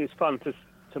it. I think it's fun to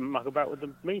muck about with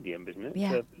the medium, isn't it?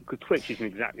 Yeah. Because Twitch isn't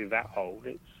exactly that old.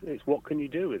 It's what can you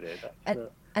do with it?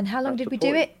 And how long did we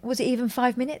do it? Was it even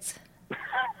 5 minutes?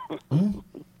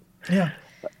 Yeah.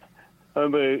 I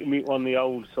remember on the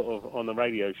old on the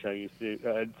radio show, used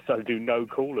to do no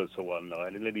callers for one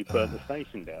night and nearly burnt the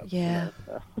station down. Yeah.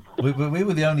 We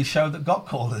were the only show that got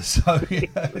callers. So, but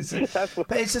it's the thing. That's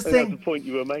the point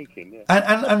you were making.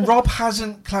 Yeah. And Rob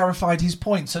hasn't clarified his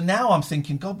point. So now I'm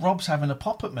thinking, God, Rob's having a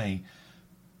pop at me.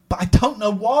 But I don't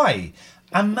know why.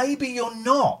 And maybe you're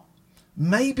not.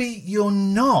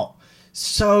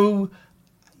 So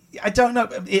I don't know.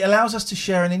 It allows us to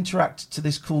share and interact to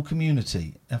this cool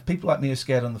community. If people like me are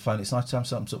scared on the phone, it's nice to have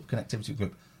some sort of connectivity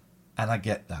group. And I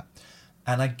get that.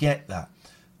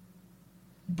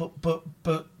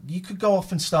 But you could go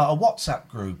off and start a WhatsApp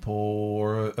group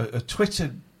or a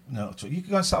Twitter. No, you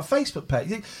could go and start a Facebook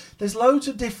page. There's loads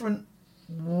of different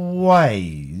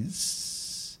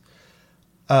ways.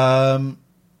 And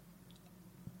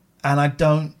I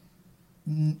don't.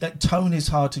 Tone is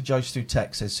hard to judge through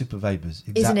text, says Super Vapers.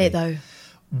 Exactly. Isn't it, though?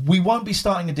 We won't be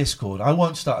starting a Discord. I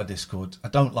won't start a Discord. I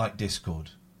don't like Discord.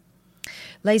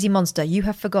 Lazy Monster, you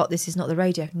have forgot this is not the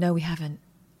radio. No, we haven't.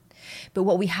 But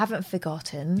what we haven't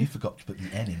forgotten... You forgot to put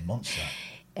the N in Monster.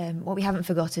 What we haven't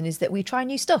forgotten is that we try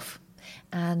new stuff.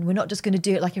 And we're not just going to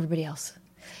do it like everybody else.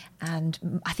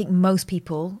 And I think most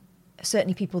people,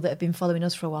 certainly people that have been following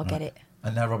us for a while, get it.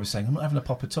 And now Rob is saying, I'm not having a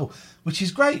pop at all, which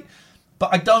is great.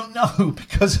 But I don't know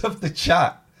because of the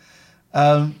chat.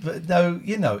 But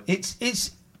no,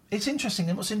 it's interesting.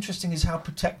 And what's interesting is how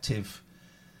protective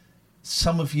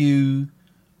some of you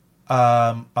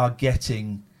are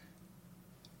getting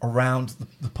around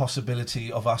the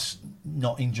possibility of us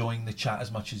not enjoying the chat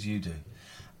as much as you do.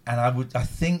 And I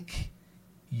think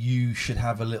you should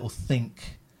have a little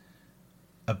think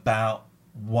about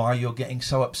why you're getting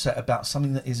so upset about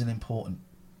something that isn't important.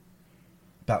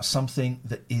 About something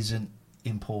that isn't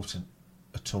important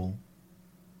at all.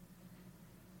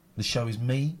 The show is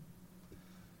me,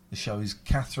 the show is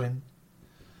Catherine,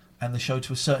 and the show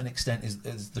to a certain extent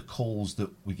is the calls that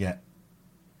we get.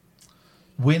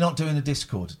 We're not doing a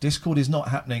Discord. Discord is not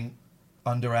happening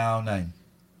under our name.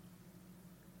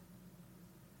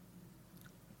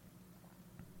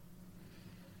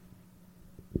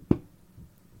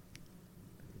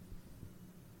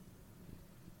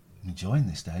 I'm enjoying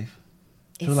this, Dave.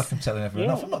 I feel like I'm telling everyone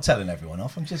off. I'm not telling everyone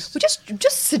off. I'm just... We're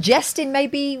just suggesting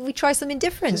maybe we try something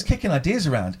different. Just kicking ideas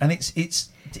around. And it's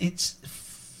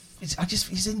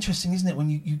interesting, isn't it?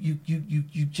 When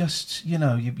you just,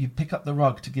 you pick up the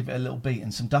rug to give it a little beat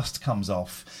and some dust comes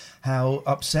off, how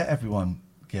upset everyone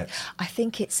gets. I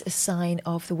think it's a sign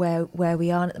of where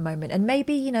we are at the moment. And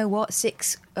maybe,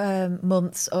 6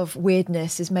 months of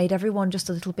weirdness has made everyone just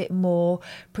a little bit more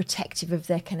protective of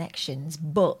their connections.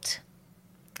 But...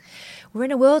 we're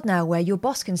in a world now where your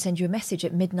boss can send you a message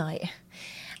at midnight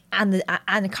and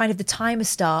kind of the timer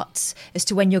starts as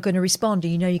to when you're going to respond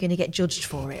and you're going to get judged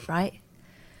for it, right?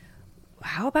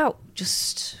 How about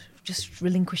just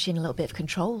relinquishing a little bit of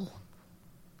control?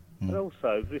 And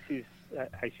also, this is,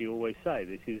 as you always say,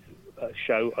 this is a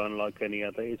show unlike any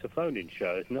other. It's a phone-in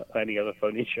show. It's not any other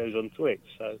phone-in shows on Twitch.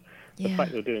 So the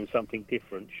fact they're doing something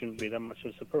different shouldn't be that much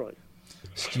of a surprise.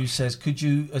 Stu says, could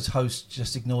you, as host,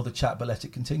 just ignore the chat but let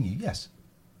it continue? Yes.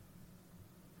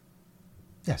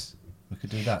 Yes, we could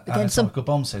do that. Anatomical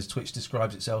Bomb says, Twitch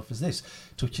describes itself as this.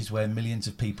 Twitch is where millions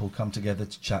of people come together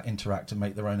to chat, interact, and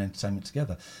make their own entertainment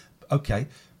together. Okay,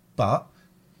 but...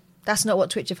 that's not what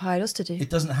Twitch have hired us to do. It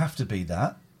doesn't have to be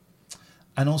that.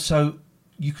 And also,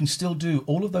 you can still do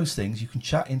all of those things. You can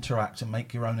chat, interact, and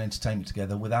make your own entertainment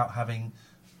together without having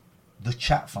the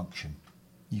chat function.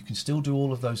 You can still do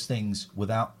all of those things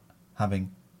without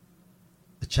having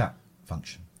the chat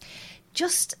function.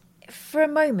 Just for a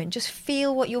moment, just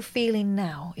feel what you're feeling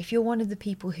now. If you're one of the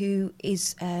people who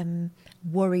is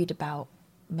worried about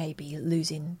maybe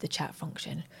losing the chat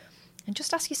function, and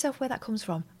just ask yourself where that comes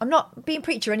from. I'm not being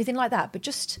preachy or anything like that, but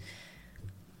just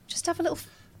have a little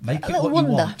Make it what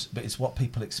wonder. You want, but it's what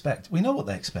people expect. We know what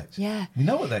they expect. Yeah. We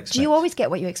know what they expect. Do you always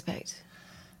get what you expect?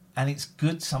 And it's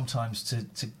good sometimes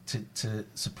to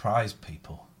surprise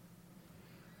people.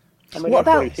 I mean, What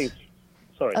about...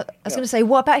 Sorry. I was going to say,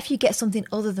 what about if you get something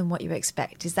other than what you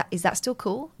expect? Is that still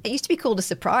cool? It used to be called a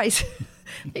surprise.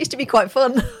 It used to be quite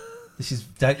fun. This is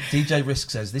DJ Risk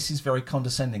says this is very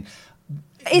condescending.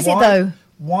 Is it though?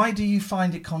 Why do you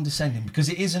find it condescending? Because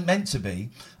it isn't meant to be,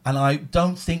 and I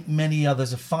don't think many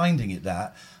others are finding it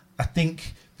that. I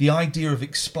think the idea of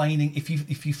explaining,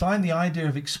 if you find the idea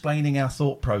of explaining our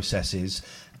thought processes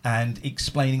and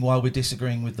explaining why we're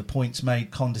disagreeing with the points made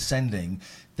condescending,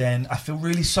 then I feel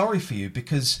really sorry for you,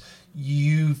 because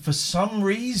you, for some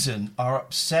reason, are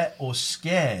upset or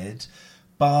scared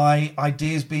by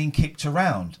ideas being kicked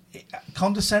around.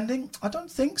 Condescending? I don't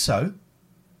think so.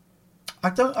 I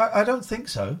don't think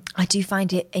so. I do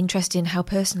find it interesting how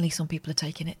personally some people are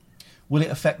taking it. Will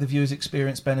it affect the viewer's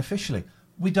experience beneficially?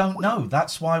 We don't know.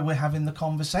 That's why we're having the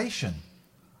conversation.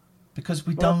 Because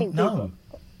we don't know.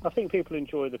 I think people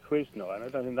enjoy the quiz night, and I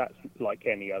don't think that's like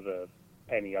any other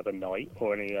night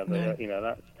or any other.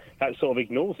 No. That sort of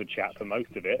ignores the chat for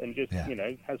most of it, and just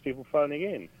has people phoning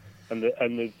in, and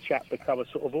the chat become a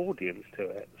sort of audience to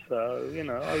it. So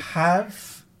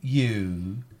Have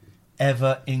you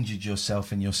ever injured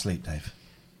yourself in your sleep, Dave?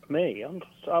 Me?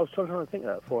 I was trying to think of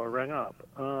that before I rang up.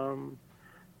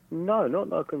 No, not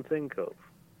that I can think of.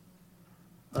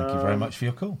 Thank you very much for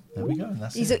your call. There we go.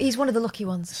 That's it. He's one of the lucky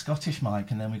ones. Scottish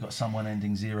Mike, and then we've got someone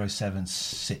ending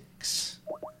 076.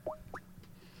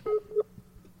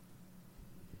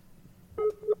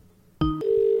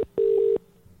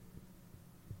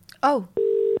 Oh,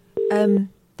 the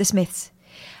Smiths.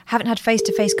 Haven't had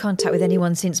face-to-face contact with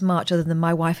anyone since March other than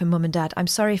my wife and mum and dad. I'm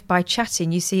sorry if by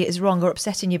chatting you see it as wrong or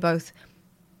upsetting you both.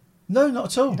 No, not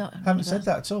at all. Haven't said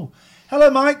that at all. Hello,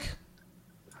 Mike.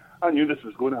 I knew this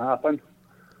was going to happen.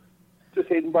 Just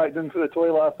heading back down for the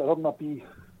toilet after having a pee.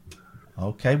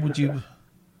 Okay, would you...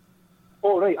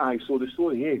 Oh, right, aye, so the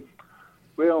story,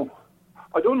 Well,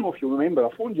 I don't know if you remember, I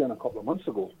phoned you in a couple of months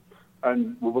ago,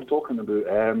 and we were talking about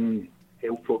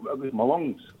health problems. It was my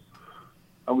lungs.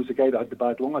 I was the guy that had the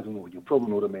bad lung. I don't know, you'll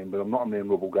probably not remember. I'm not a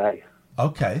memorable guy.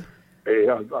 Okay. But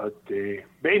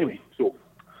anyway, so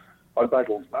I had bad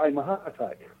lungs. I had my heart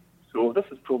attack. So this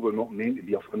is probably not meant to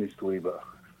be a funny story, but...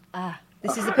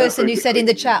 This is the person who said in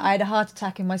the chat, I had a heart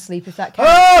attack in my sleep, if that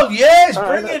counts. Oh, yes,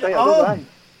 bring it on.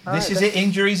 Aye. This is it,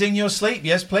 injuries in your sleep.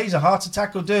 Yes, please, a heart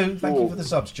attack will do. Thank you for the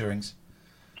subs, Durings.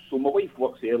 So my wife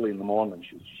works early in the morning.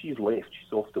 She's left.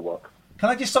 She's off to work. Can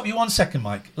I just stop you 1 second,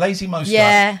 Mike? Lazy Mo Star.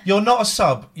 Yeah. You're not a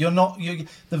sub. The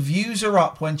views are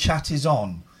up when chat is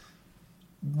on.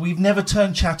 We've never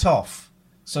turned chat off.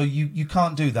 So you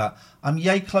can't do that. I'm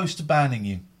yay close to banning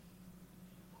you.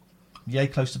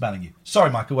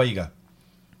 Sorry, Michael, where you go?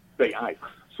 Right, aye.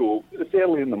 So it's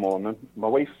early in the morning. My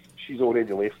wife, she's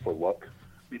already left for work,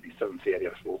 maybe 7:30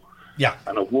 or so. Yeah.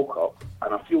 And I woke up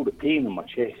and I feel the pain in my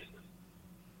chest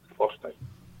first time.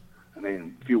 And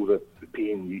then feel the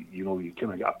pain, you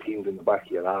kind of get a pain in the back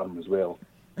of your arm as well.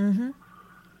 Mm-hmm.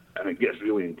 And it gets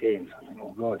really intense. I think,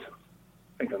 oh God,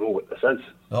 I think I know what this is.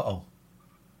 Uh-oh.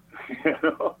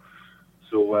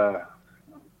 So,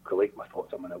 collect my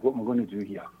thoughts a minute. What am I going to do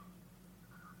here?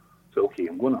 So, okay,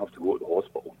 I'm going to have to go to the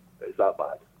hospital. Is that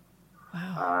bad?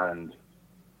 Wow. And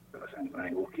I think,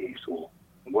 right, okay, so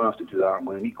I'm going to have to do that. I'm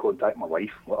going to need to contact my wife,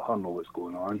 let her know what's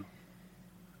going on.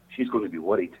 She's going to be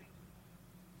worried.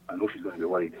 I know she's going to be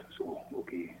worried. So,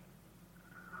 okay,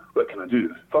 what can I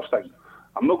do? First thing,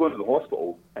 I'm not going to the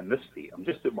hospital in this state. I'm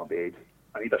just in my bed.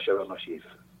 I need a shower and a shave.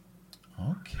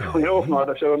 Okay. I've not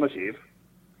had a shower and a shave.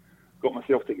 Got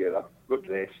myself together, got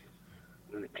dressed,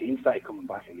 and then the pain started coming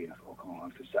back again. I thought, oh, come on, I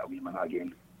have to sit a wee minute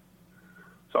again.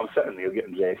 So I'm sitting there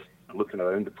getting dressed and looking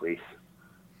around the place,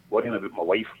 worrying about my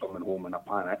wife coming home in a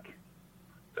panic.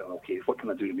 Saying, okay, what can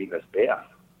I do to make this better?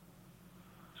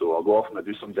 So I'll go off and I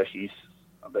do some dishes,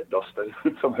 a bit dusting,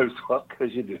 some housework,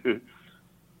 as you do.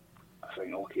 I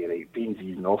think, okay, right, pain's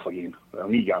easing off again. I'll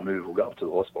need to get a move, we'll get up to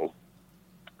the hospital.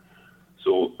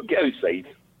 So I get outside.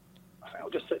 I think I'll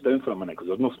just sit down for a minute because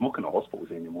there's no smoking at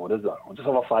hospitals anymore, is there? I'll just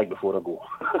have a fag before I go.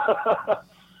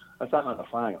 I sat on the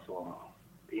fag. I thought,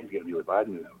 pain's getting really bad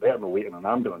now. Better than waiting in an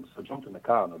ambulance. I jumped in the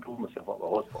car and I drove myself up to the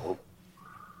hospital.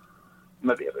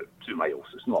 Maybe about 2 miles.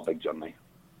 It's not a big journey.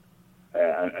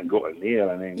 And got in there,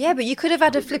 and then... Yeah, but you could have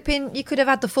had you could have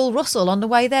had the full Russell on the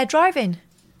way there driving.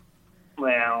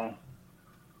 Well,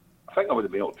 I think I would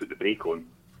have been able to put the brake on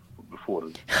before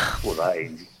that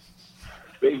ended.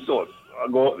 But so I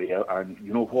got there, and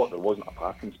you know what? There wasn't a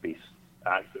parking space.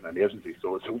 Accident emergency,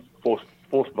 so it's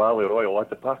forced Valley Royal. I had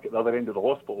to park at the other end of the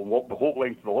hospital and walk the whole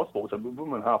length of the hospital. So I moved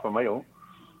in half a mile.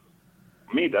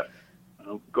 Made it. And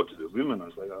I got to the room, and I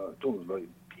was like, I don't really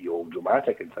be all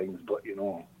dramatic at times, but you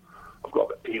know, I've got a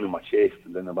bit of pain in my chest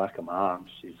and in the back of my arms.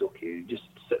 She's okay, just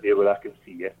sit there where I can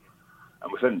see you.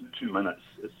 And within 2 minutes,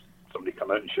 somebody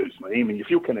come out and shouts my name, and you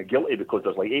feel kind of guilty because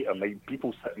there's like 8 or 9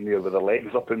 people sitting there with their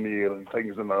legs up in the air and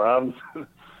things in their arms.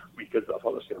 Because I've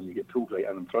heard of you get pulled right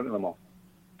in front of them all.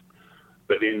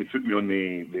 But then they took me on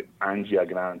the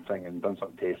angiogram thing and done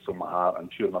some tests on my heart,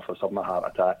 and sure enough, I was having a heart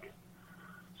attack.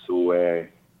 So I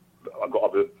got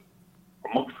about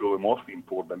a month full of morphine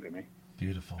poured into me.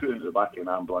 Beautiful. Put into the back of an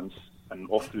ambulance and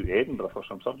off to Edinburgh for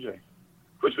some surgery,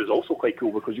 which was also quite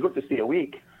cool because you got to stay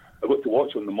awake. I got to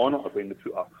watch on the monitor when they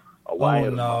put a wire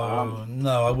in my arm.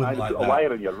 No, I wouldn't like put that. A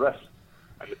wire in your wrist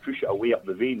and they push it away up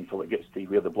the vein until it gets to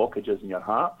where the blockage is in your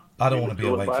heart. I don't want to be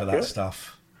awake for that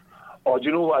stuff. Oh, do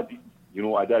you know what I did? You know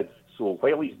what I did? So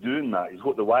while he's doing that, he's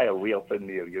got the wire way up in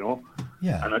there, you know?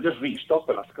 Yeah. And I just reached up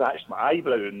and I scratched my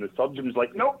eyebrow, and the surgeon was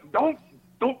like, no, don't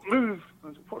move. I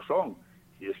was like, what's wrong?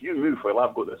 He says, if you move while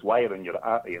I've got this wire in your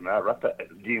artery and I rip it,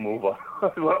 it's game over. I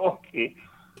was like, okay.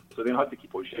 So then I had to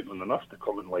keep on shouting on the nurse to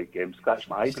come and scratch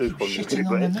my eyebrow for me.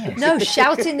 Shitting on the nurse? No,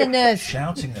 shouting the nurse.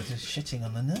 Shouting, just shitting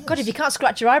on the nurse. God, if you can't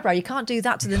scratch your eyebrow, you can't do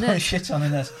that to the nurse. Shit on the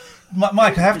nurse.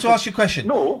 Mike, I have to ask you a question.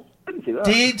 No, I didn't say that.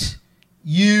 Did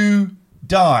you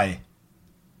die?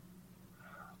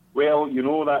 Well, you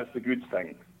know, that's the good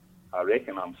thing. I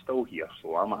reckon I'm still here,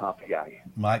 so I'm a happy guy.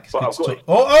 Mike, it's but good I've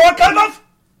got to... I cut off!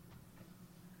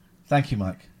 Thank you,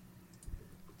 Mike.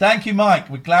 Thank you, Mike.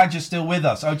 We're glad you're still with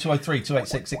us. 0203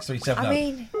 286 6370. I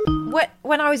mean,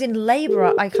 when I was in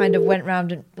labour, I kind of went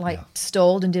round and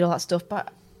stalled and did all that stuff,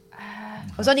 but I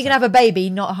was only going to have a baby,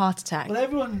 not a heart attack.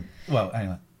 Well,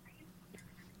 anyway.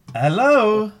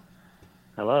 Hello.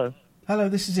 Hello,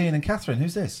 this is Ian and Catherine.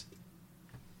 Who's this?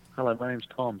 Hello, my name's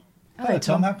Tom. Hello,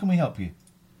 Tom. How can we help you?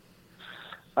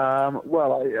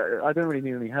 Well, I don't really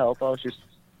need any help. I was just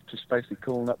basically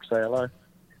calling up to say hello.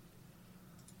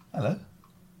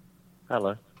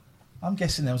 Hello. I'm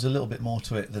guessing there was a little bit more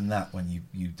to it than that when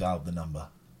you dialed the number.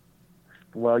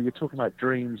 Well, you're talking about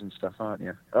dreams and stuff, aren't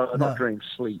you? No. Not dreams,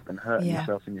 sleep and hurting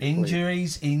yourself in your sleep.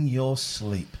 Injuries in your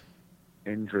sleep.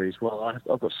 Injuries. Well,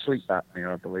 I've got sleep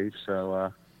apnea, I believe.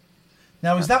 So.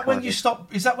 Now, is that when you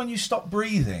stop? Is that when you stop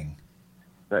breathing?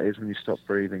 That is when you stop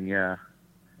breathing. Yeah.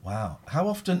 Wow.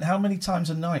 How many times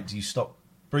a night do you stop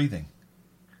breathing?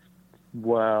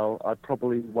 Well, I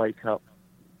probably wake up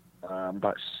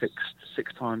about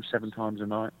 7 times a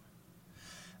night.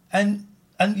 And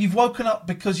you've woken up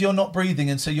because you're not breathing,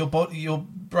 and so your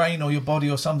brain or your body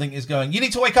or something is going, you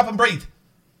need to wake up and breathe.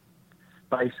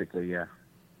 Basically, yeah.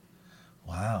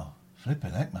 Wow,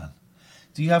 flipping heck, man.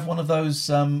 Do you have one of those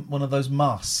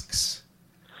masks?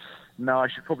 No, I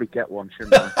should probably get one,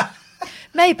 shouldn't I?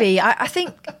 Maybe. I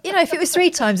think, if it was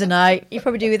 3 times a night, you'd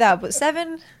probably do without, but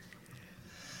 7?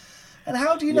 And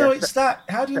how do you know it's that?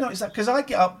 How do you know it's that? Because I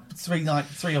get up 3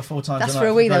 or 4 times That's a night for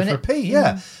a wee, to go though, for a isn't pee. it?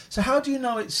 Yeah. So how do you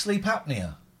know it's sleep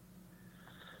apnea?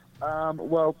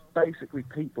 Well, basically,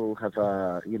 people have,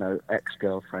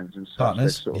 ex-girlfriends and such.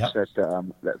 Partners, They've sort of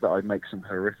said that I make some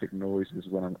horrific noises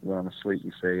when I'm asleep.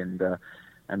 You see, and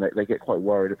they get quite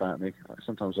worried about me.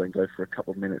 Sometimes I can go for a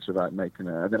couple of minutes without making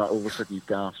it, and then all of a sudden you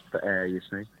gasp for air. You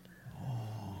see?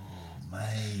 Oh,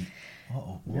 mate!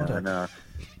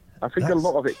 I think a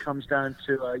lot of it comes down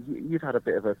to you've had a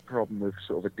bit of a problem with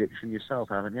sort of addiction yourself,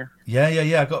 haven't you? Yeah.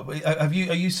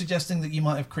 Are you suggesting that you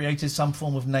might have created some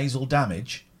form of nasal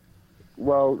damage?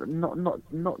 Well,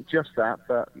 not just that,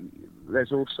 but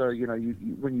there's also,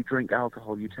 when you drink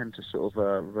alcohol, you tend to sort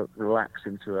of relax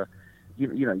into a,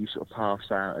 you sort of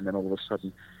pass out, and then all of a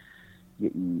sudden,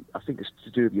 I think it's to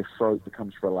do with your throat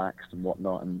becomes relaxed and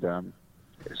whatnot, and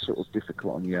it's sort of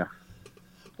difficult on your.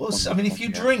 Well, if you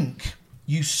drink,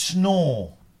 you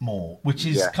snore more, which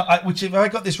is, which if I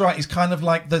got this right, is kind of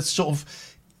like the sort of.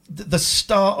 The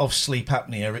start of sleep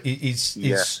apnea is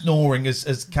snoring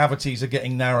as cavities are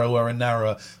getting narrower and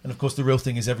narrower, and of course the real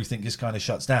thing is everything just kind of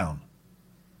shuts down.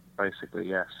 Basically,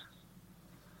 yes.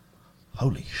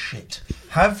 Holy shit!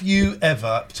 Have you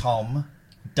ever, Tom,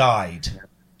 died?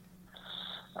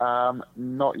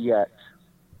 Not yet.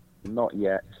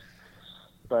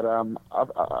 But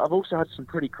I've also had some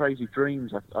pretty crazy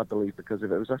dreams, I believe, because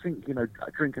of it. I think,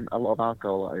 drinking a lot of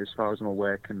alcohol, as far as I'm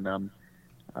aware, can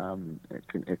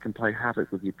play havoc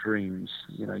with your dreams.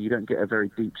 You don't get a very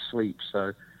deep sleep,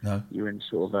 so you're in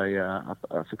sort of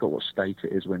I forgot what state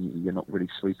it is when you're not really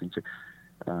sleeping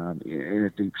in a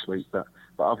deep sleep. But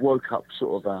I've woke up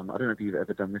sort of, I don't know if you've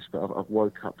ever done this, but I've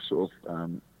woke up sort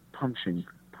of punching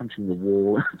the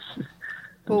wall.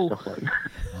 And stuff like that.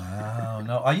 Wow,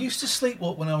 no. I used to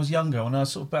sleepwalk when I was younger, when I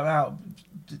was sort of about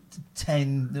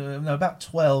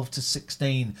 12 to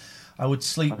 16. I would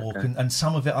sleepwalk, and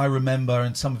some of it I remember,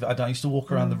 and some of it I don't. I used to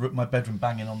walk around my bedroom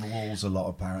banging on the walls a lot,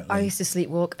 apparently. I used to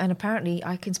sleepwalk, and apparently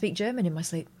I can speak German in my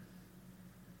sleep.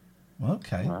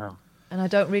 Okay. Wow. And I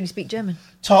don't really speak German.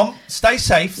 Tom, stay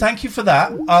safe. Thank you for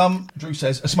that. Drew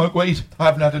says, I smoke weed. I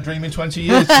haven't had a dream in 20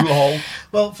 years. Lol.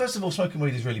 Well, first of all, smoking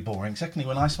weed is really boring. Secondly,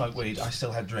 when I smoke weed, I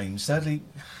still had dreams. Thirdly,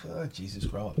 Jesus,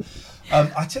 grow up.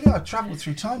 I tell you, I travelled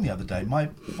through time the other day.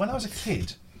 When I was a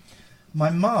kid, my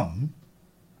mum...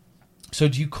 So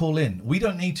do you call in? We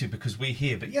don't need to because we're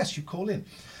here, but yes, you call in.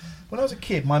 When I was a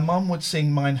kid, my mum would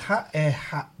sing Mein Hat,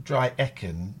 Hat, Dry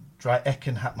Ecken,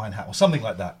 Hat, Mein Hat, or something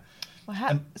like that. My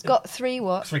hat, it's got three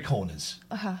what? 3 corners.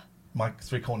 Uh-huh. My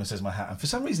 3 corners says my hat. And for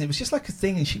some reason, it was just like a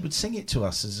thing, and she would sing it to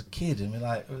us as a kid, and we're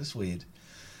like, oh, that's weird.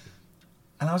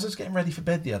 And I was just getting ready for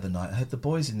bed the other night. I heard the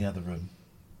boys in the other room.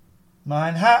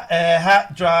 Mein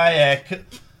Hat, Dry Ecken.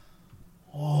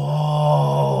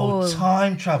 Oh,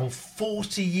 time travel.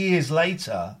 40 years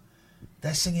later,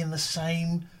 they're singing the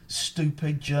same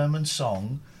stupid German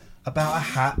song about a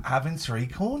hat having 3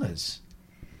 corners.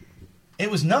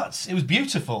 It was nuts. It was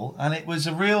beautiful, and it was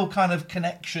a real kind of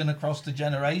connection across the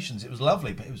generations. It was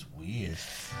lovely, but it was weird.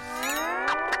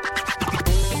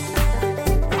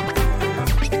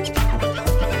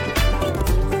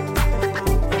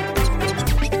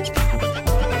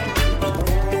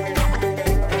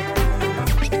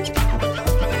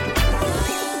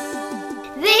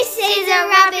 This is a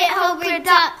Rabbit Hole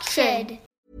production.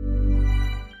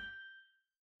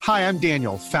 Hi, I'm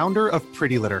Daniel, founder of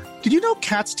Pretty Litter. Did you know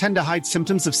cats tend to hide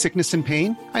symptoms of sickness and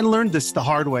pain? I learned this the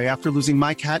hard way after losing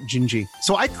my cat, Gingy.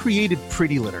 So I created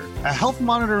Pretty Litter, a health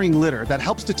monitoring litter that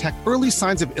helps detect early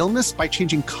signs of illness by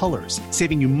changing colors,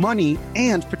 saving you money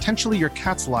and potentially your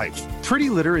cat's life.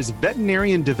 Pretty Litter is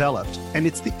veterinarian developed, and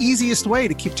it's the easiest way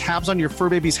to keep tabs on your fur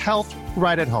baby's health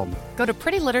right at home. Go to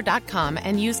prettylitter.com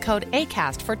and use code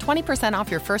ACAST for 20% off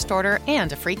your first order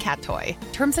and a free cat toy.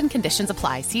 Terms and conditions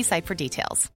apply. See site for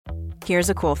details.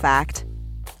 Here's a cool fact.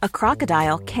 A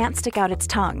crocodile can't stick out its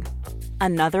tongue.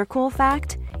 Another cool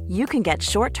fact, you can get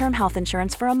short-term health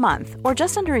insurance for a month or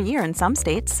just under a year in some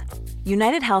states.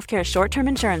 United Healthcare short-term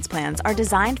insurance plans are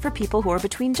designed for people who are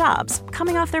between jobs,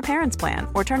 coming off their parents' plan,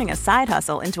 or turning a side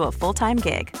hustle into a full-time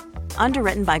gig.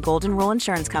 Underwritten by Golden Rule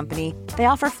Insurance Company, they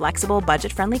offer flexible,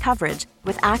 budget-friendly coverage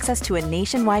with access to a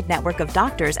nationwide network of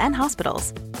doctors and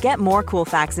hospitals. Get more cool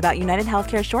facts about United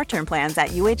Healthcare short-term plans at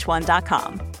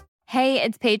uh1.com. Hey,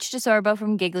 it's Paige DeSorbo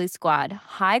from Giggly Squad.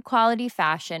 High quality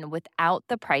fashion without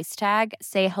the price tag.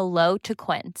 Say hello to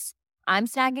Quince. I'm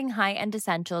snagging high-end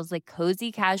essentials like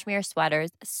cozy cashmere sweaters,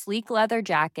 sleek leather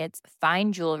jackets,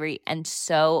 fine jewelry, and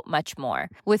so much more.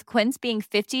 With Quince being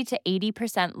 50 to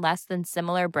 80% less than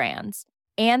similar brands.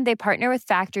 And they partner with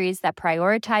factories that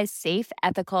prioritize safe,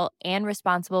 ethical, and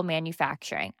responsible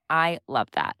manufacturing. I love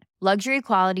that. Luxury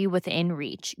quality within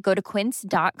reach. Go to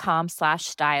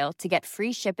quince.com/style to get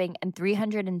free shipping and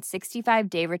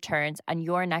 365-day returns on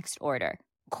your next order.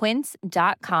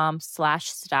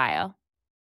 Quince.com/style.